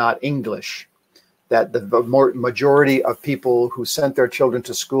was not English, that the majority of people who sent their children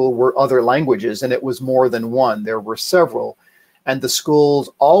to school were other languages, and it was more than one. There were several. And the schools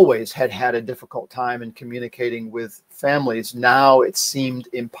always had had a difficult time in communicating with families. Now it seemed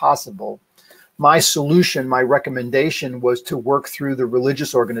impossible. My solution, my recommendation, was to work through the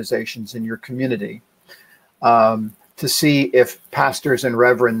religious organizations in your community to see if pastors and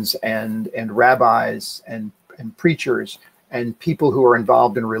reverends and rabbis and preachers and people who are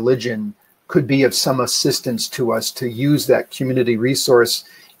involved in religion could be of some assistance to us to use that community resource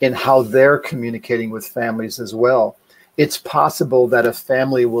in how they're communicating with families as well. It's possible that a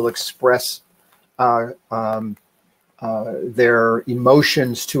family will express their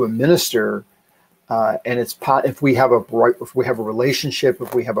emotions to a minister, and if we have a relationship,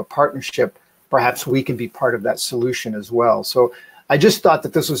 if we have a partnership, perhaps we can be part of that solution as well. So I just thought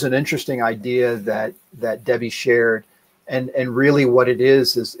that this was an interesting idea that Debbie shared, and really what it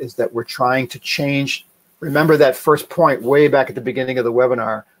is that we're trying to change. Remember that first point way back at the beginning of the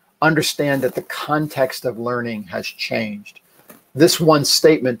webinar. Understand that the context of learning has changed. This one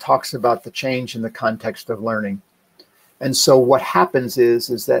statement talks about the change in the context of learning. And so what happens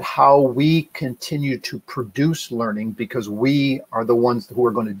is that how we continue to produce learning, because we are the ones who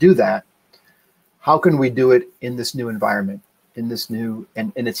are going to do that, how can we do it in this new environment, in this new,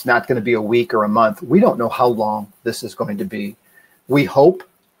 and it's not going to be a week or a month. We don't know how long this is going to be. We hope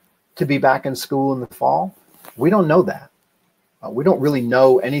to be back in school in the fall. We don't know that. We don't really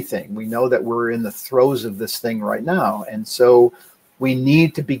know anything. We know that we're in the throes of this thing right now. And so we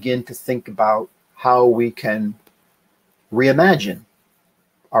need to begin to think about how we can reimagine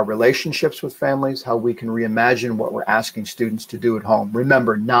our relationships with families, how we can reimagine what we're asking students to do at home.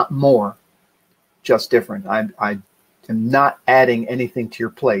 Remember, not more, just different. I am not adding anything to your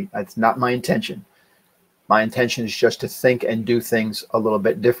plate. That's not my intention. My intention is just to think and do things a little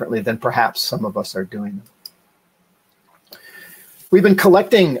bit differently than perhaps some of us are doing them. We've been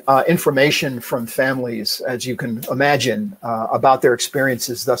collecting information from families, as you can imagine, about their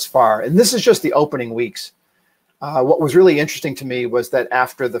experiences thus far. And this is just the opening weeks. What was really interesting to me was that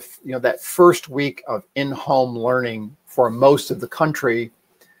after that first week of in-home learning for most of the country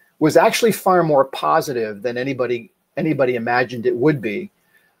was actually far more positive than anybody imagined it would be.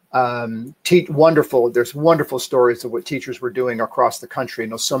 There's wonderful stories of what teachers were doing across the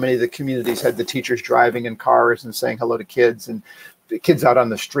country. So many of the communities had the teachers driving in cars and saying hello to kids, and the kids out on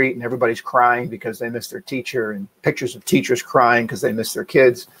the street, and everybody's crying because they miss their teacher, and pictures of teachers crying because they miss their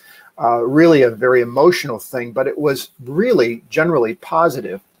kids. Really a very emotional thing, but it was really generally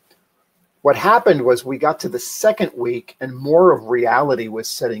positive. What happened was we got to the second week and more of reality was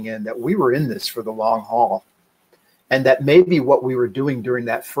setting in, that we were in this for the long haul. And that maybe what we were doing during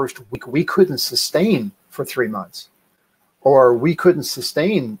that first week, we couldn't sustain for 3 months. or we couldn't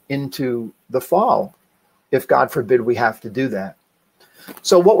sustain into the fall if, God forbid, we have to do that.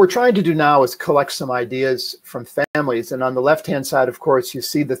 So what we're trying to do now is collect some ideas from families. And on the left-hand side, of course, you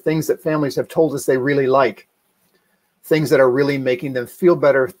see the things that families have told us they really like, things that are really making them feel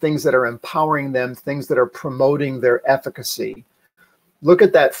better, things that are empowering them, things that are promoting their efficacy. Look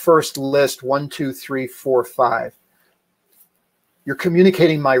at that first list, 1, 2, 3, 4, 5. You're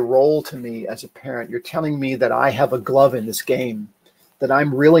communicating my role to me as a parent. You're telling me that I have a glove in this game, that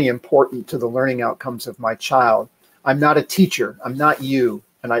I'm really important to the learning outcomes of my child. I'm not a teacher. I'm not you,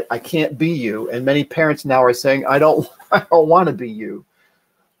 and I can't be you. And many parents now are saying, I don't want to be you,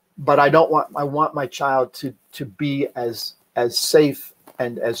 but I want my child to be as safe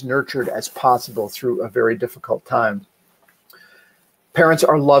and as nurtured as possible through a very difficult time. Parents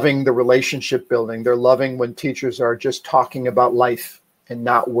are loving the relationship building. They're loving when teachers are just talking about life and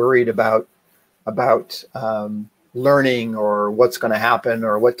not worried about learning or what's going to happen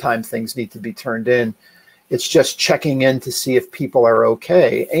or what time things need to be turned in. It's just checking in to see if people are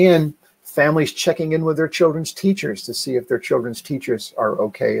okay, and families checking in with their children's teachers to see if their children's teachers are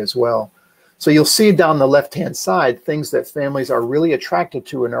okay as well. So you'll see down the left-hand side things that families are really attracted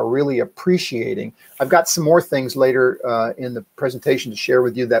to and are really appreciating. I've got some more things later in the presentation to share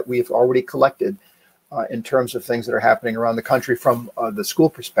with you that we've already collected in terms of things that are happening around the country from the school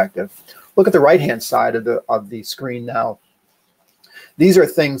perspective. Look at the right-hand side of the screen now. These are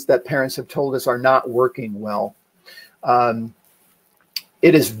things that parents have told us are not working well.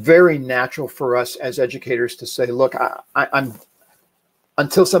 It is very natural for us as educators to say, look, I'm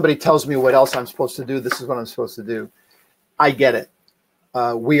until somebody tells me what else I'm supposed to do, this is what I'm supposed to do. I get it.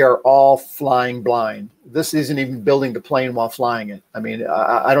 We are all flying blind. This isn't even building the plane while flying it. I mean,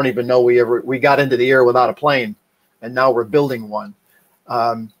 I don't even know we got into the air without a plane, and now we're building one.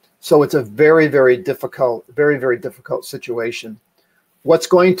 So it's a very, very difficult situation. What's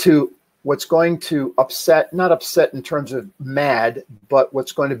going to upset, not upset in terms of mad, but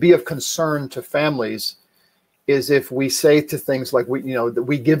what's going to be of concern to families is if we say to things like, that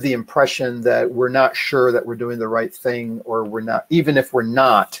we give the impression that we're not sure that we're doing the right thing, or we're not, even if we're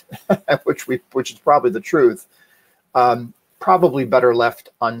not, which is probably the truth, probably better left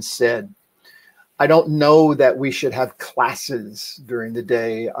unsaid. I don't know that we should have classes during the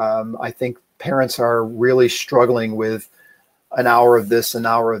day. I think parents are really struggling with an hour of this, an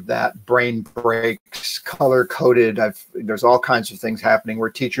hour of that, brain breaks, color-coded. There's all kinds of things happening where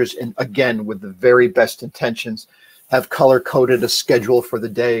teachers, again, with the very best intentions, have color-coded a schedule for the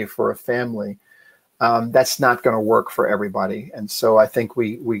day for a family. That's not going to work for everybody. And so I think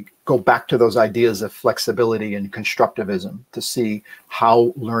we go back to those ideas of flexibility and constructivism to see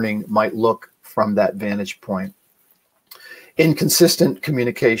how learning might look from that vantage point. Inconsistent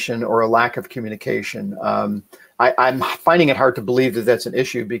communication or a lack of communication. I'm finding it hard to believe that that's an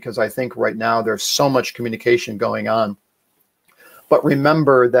issue, because I think right now there's so much communication going on. But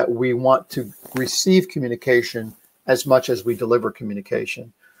remember that we want to receive communication as much as we deliver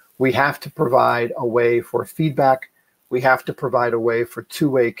communication. We have to provide a way for feedback. We have to provide a way for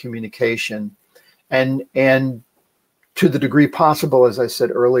two-way communication. And to the degree possible, as I said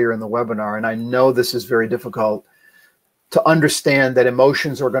earlier in the webinar, and I know this is very difficult, to understand that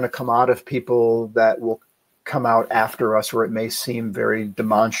emotions are going to come out of people that will come out after us, or it may seem very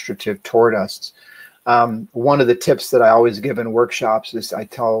demonstrative toward us. One of the tips that I always give in workshops is I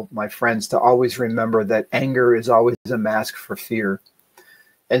tell my friends to always remember that anger is always a mask for fear.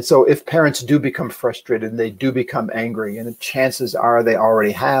 And so if parents do become frustrated and they do become angry, and the chances are they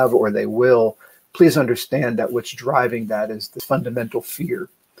already have or they will, please understand that what's driving that is the fundamental fear.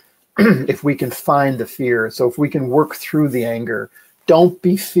 If we can find the fear, so if we can work through the anger, don't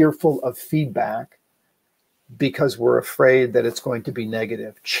be fearful of feedback because we're afraid that it's going to be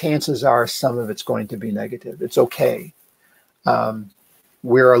negative. Chances are some of it's going to be negative. It's okay.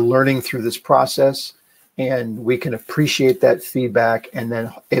 We're learning through this process, and we can appreciate that feedback. And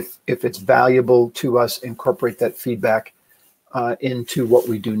then if it's valuable to us, incorporate that feedback into what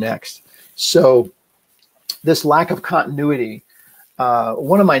we do next. So this lack of continuity,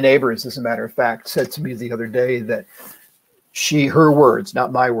 one of my neighbors, as a matter of fact, said to me the other day that her words,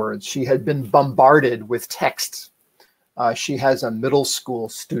 not my words, she had been bombarded with texts. She has a middle school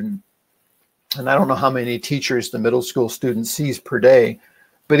student, and I don't know how many teachers the middle school student sees per day,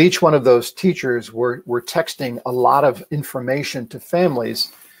 but each one of those teachers were texting a lot of information to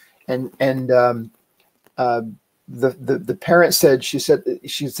families. And the parent said, she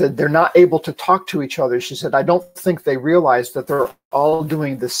said, they're not able to talk to each other. She said, I don't think they realize that they're all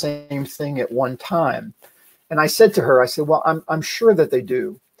doing the same thing at one time. And I said to her, I said, well, I'm sure that they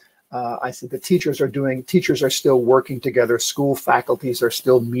do. I said the teachers are still working together. School faculties are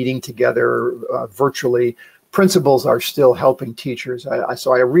still meeting together virtually. Principals are still helping teachers.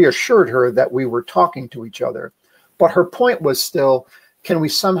 So I reassured her that we were talking to each other. But her point was still, can we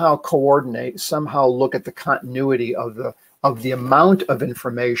somehow coordinate, somehow look at the continuity of the amount of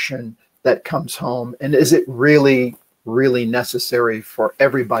information that comes home? And is it really, really necessary for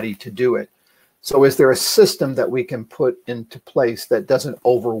everybody to do it? So is there a system that we can put into place that doesn't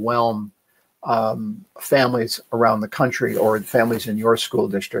overwhelm families around the country or families in your school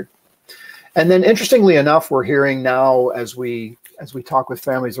district? And then interestingly enough, we're hearing now as we talk with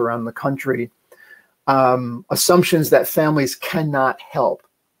families around the country, assumptions that families cannot help.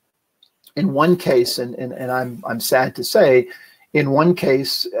 In one case, and I'm sad to say, in one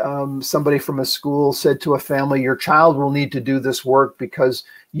case, somebody from a school said to a family, your child will need to do this work because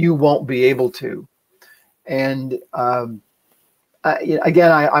you won't be able to. And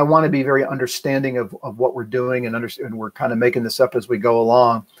again, I want to be very understanding of what we're doing, and we're kind of making this up as we go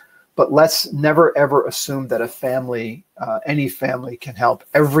along. But let's never, ever assume that a family, any family can help.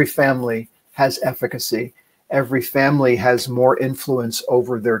 Every family has efficacy. Every family has more influence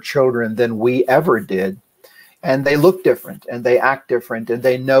over their children than we ever did. And they look different, and they act different, and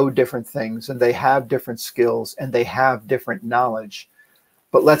they know different things, and they have different skills, and they have different knowledge.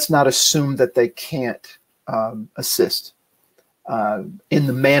 But let's not assume that they can't assist in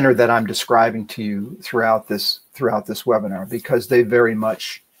the manner that I'm describing to you throughout this webinar, because they very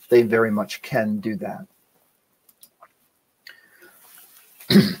much can do that.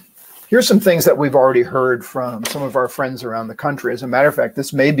 Here's some things that we've already heard from some of our friends around the country. As a matter of fact,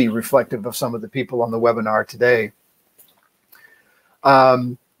 this may be reflective of some of the people on the webinar today.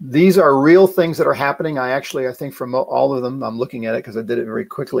 These are real things that are happening. I think from all of them, I'm looking at it because I did it very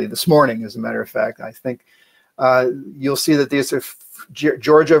quickly this morning, as a matter of fact. I think you'll see that these are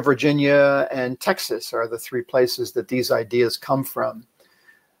Georgia, Virginia, and Texas are the three places that these ideas come from.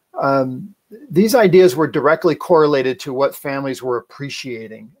 These ideas were directly correlated to what families were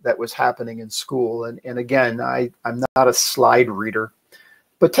appreciating that was happening in school. And again, I'm not a slide reader,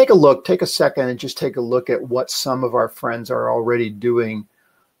 but take a second and just take a look at what some of our friends are already doing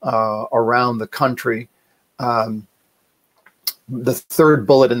around the country. The third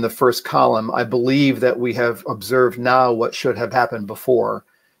bullet in the first column, I believe that we have observed now what should have happened before: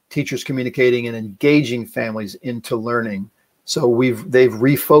 teachers communicating and engaging families into learning. So they've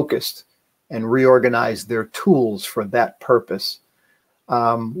refocused and reorganized their tools for that purpose.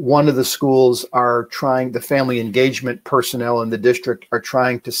 One of the schools the family engagement personnel in the district are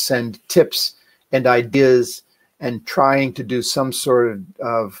trying to send tips and ideas and trying to do some sort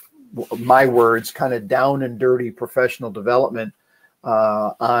of my words, kind of down and dirty professional development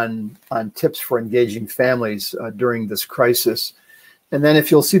on tips for engaging families during this crisis. And then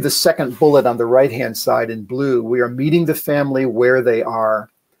if you'll see the second bullet on the right-hand side in blue, we are meeting the family where they are.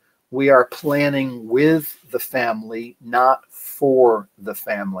 We are planning with the family, not for the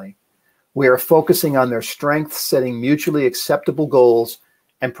family. We are focusing on their strengths, setting mutually acceptable goals,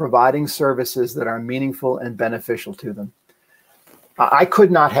 and providing services that are meaningful and beneficial to them. I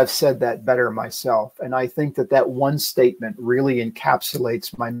could not have said that better myself. And I think that one statement really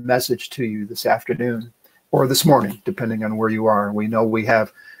encapsulates my message to you this afternoon, or this morning, depending on where you are. We know we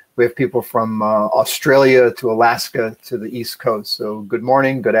have people from Australia to Alaska to the East Coast. So good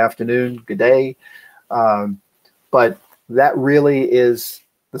morning, good afternoon, good day. But that really is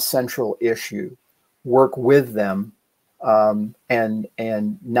the central issue. Work with them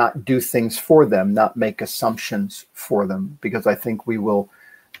and not do things for them, not make assumptions for them, because I think we will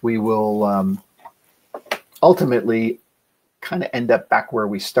ultimately kind of end up back where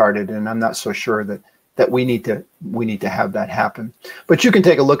we started. And I'm not so sure that we need to have that happen. But you can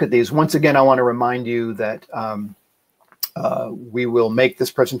take a look at these. Once again, I want to remind you that we will make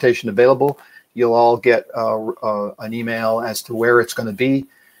this presentation available. You'll all get an email as to where it's going to be.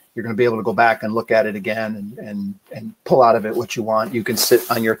 You're going to be able to go back and look at it again and pull out of it what you want. You can sit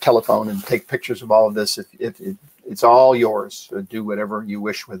on your telephone and take pictures of all of this. If it's all yours. So do whatever you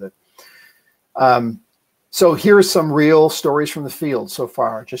wish with it. So here's some real stories from the field so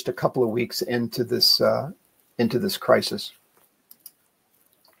far, just a couple of weeks into this crisis.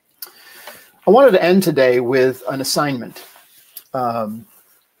 I wanted to end today with an assignment.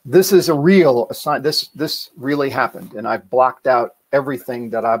 This is a real assignment. This really happened, and I've blocked out everything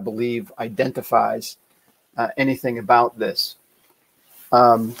that I believe identifies anything about this.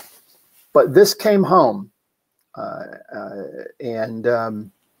 But this came home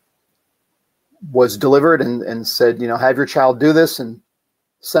and was delivered and said, have your child do this and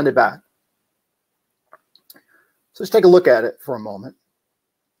send it back. So let's take a look at it for a moment.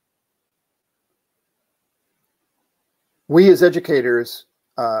 We as educators,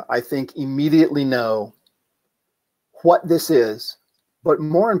 I think, immediately know what this is, but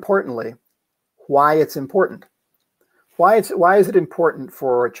more importantly, why it's important. Why is it important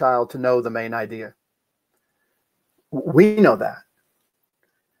for a child to know the main idea? We know that.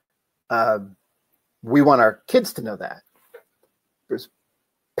 We want our kids to know that. There's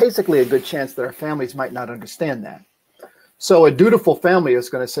basically a good chance that our families might not understand that. So a dutiful family is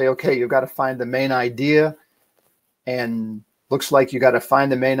going to say, okay, you've got to find the main idea, and looks like you got to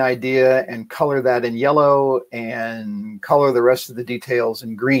find the main idea and color that in yellow and color the rest of the details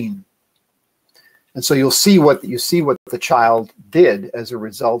in green. And so you'll see what the child did as a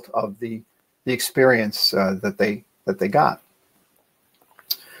result of the experience that they got.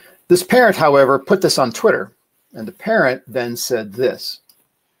 This parent, however, put this on Twitter, and the parent then said this.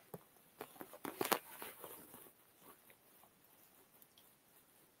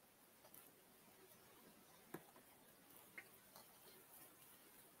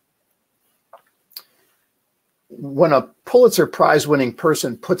 When a Pulitzer Prize winning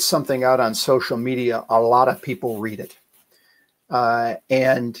person puts something out on social media, a lot of people read it. I'm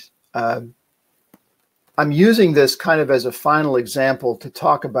using this kind of as a final example to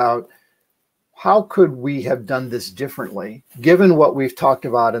talk about how could we have done this differently, given what we've talked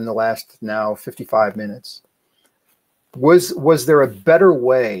about in the last now 55 minutes. Was there a better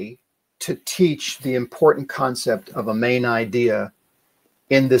way to teach the important concept of a main idea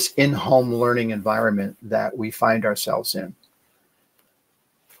in this in-home learning environment that we find ourselves in?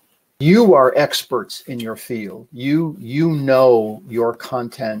 You are experts in your field. You know your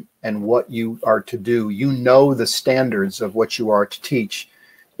content and what you are to do. You know the standards of what you are to teach.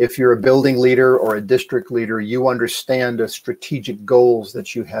 If you're a building leader or a district leader, you understand the strategic goals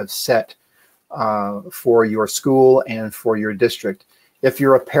that you have set for your school and for your district. If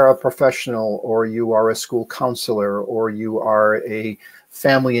you're a paraprofessional, or you are a school counselor, or you are a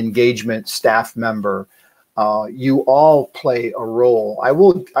family engagement staff member, you all play a role. I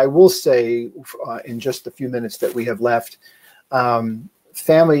will say in just the few minutes that we have left,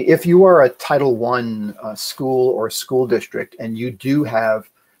 family, if you are a Title I school or school district and you do have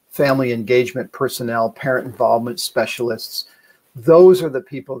family engagement personnel, parent involvement specialists, those are the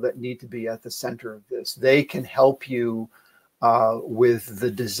people that need to be at the center of this. They can help you with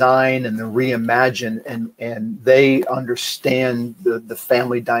the design and the reimagine, and they understand the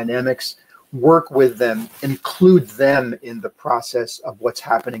family dynamics. Work with them, include them in the process of what's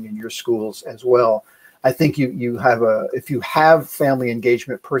happening in your schools as well. I think if you have family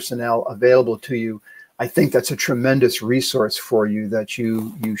engagement personnel available to you, I think that's a tremendous resource for you that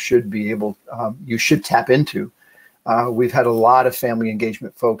you should be able, you should tap into. We've had a lot of family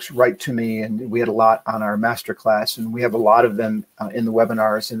engagement folks write to me, and we had a lot on our masterclass, and we have a lot of them in the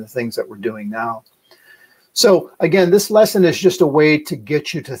webinars and the things that we're doing now. So again, this lesson is just a way to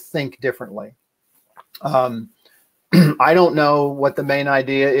get you to think differently. I don't know what the main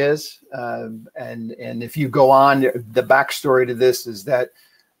idea is, and if you go on, the backstory to this is that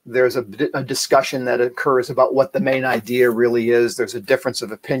there's a discussion that occurs about what the main idea really is. There's a difference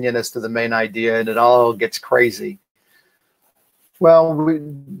of opinion as to the main idea, and it all gets crazy. Well,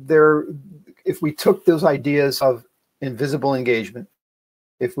 if we took those ideas of invisible engagement,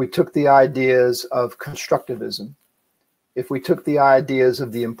 if we took the ideas of constructivism, if we took the ideas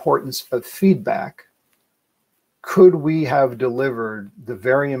of the importance of feedback, could we have delivered the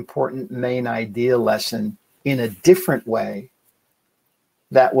very important main idea lesson in a different way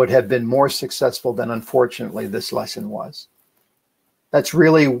that would have been more successful than, unfortunately, this lesson was? That's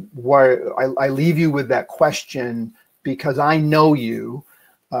really why I leave you with that question, because I know you,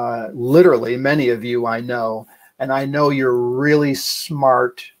 literally, many of you I know, and I know you're really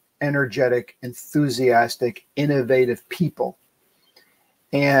smart, energetic, enthusiastic, innovative people.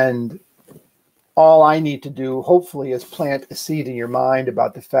 And all I need to do, hopefully, is plant a seed in your mind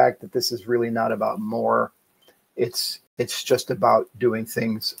about the fact that this is really not about more. It's just about doing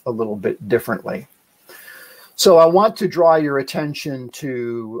things a little bit differently. So I want to draw your attention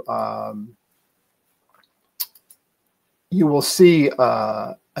to, you will see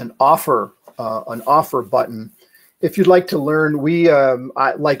an offer button. If you'd like to learn, we,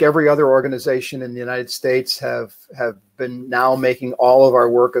 like every other organization in the United States, have been now making all of our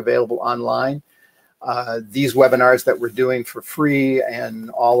work available online. These webinars that we're doing for free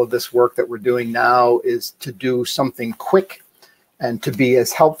and all of this work that we're doing now is to do something quick and to be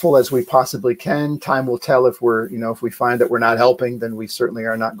as helpful as we possibly can. Time will tell if we're, if we find that we're not helping, then we certainly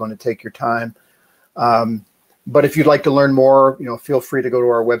are not going to take your time. But if you'd like to learn more, feel free to go to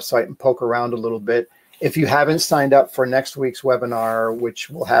our website and poke around a little bit. If you haven't signed up for next week's webinar, which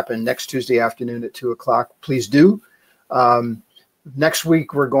will happen next Tuesday afternoon at 2 o'clock, please do. Next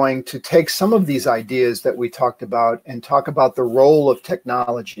week, we're going to take some of these ideas that we talked about and talk about the role of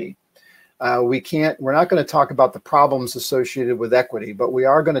technology. We're not going to talk about the problems associated with equity, but we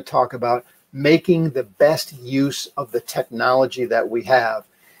are going to talk about making the best use of the technology that we have.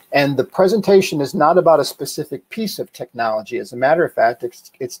 And the presentation is not about a specific piece of technology. As a matter of fact,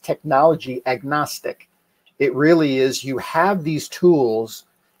 it's technology agnostic. It really is, you have these tools.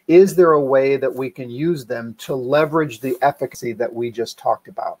 Is there a way that we can use them to leverage the efficacy that we just talked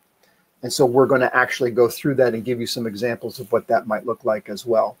about? And so we're going to actually go through that and give you some examples of what that might look like as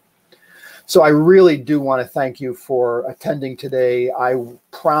well. So I really do want to thank you for attending today. I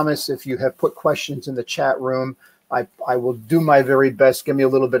promise if you have put questions in the chat room, I will do my very best. Give me a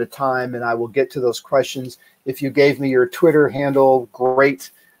little bit of time and I will get to those questions. If you gave me your Twitter handle,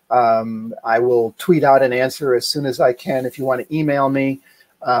 great. I will tweet out an answer as soon as I can. If you want to email me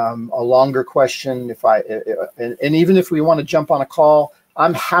a longer question, and even if we want to jump on a call,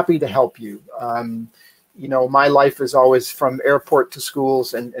 I'm happy to help you. You know, my life is always from airport to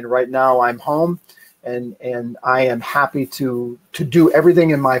schools, and right now I'm home, and I am happy to do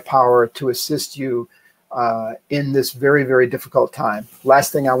everything in my power to assist you in this very, very difficult time.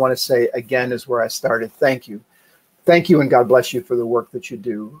 Last thing I want to say again is where I started. Thank you. Thank you, and God bless you for the work that you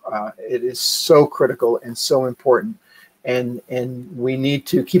do. It is so critical and so important, and we need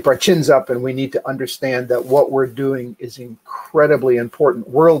to keep our chins up, and we need to understand that what we're doing is incredibly important,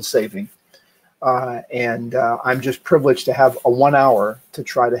 world-saving. And I'm just privileged to have a 1 hour to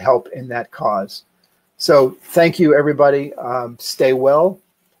try to help in that cause. So thank you, everybody. Stay well,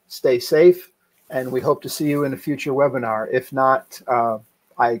 stay safe, and we hope to see you in a future webinar. If not,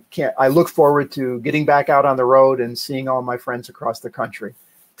 I look forward to getting back out on the road and seeing all my friends across the country.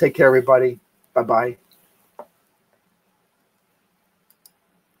 Take care, everybody. Bye-bye.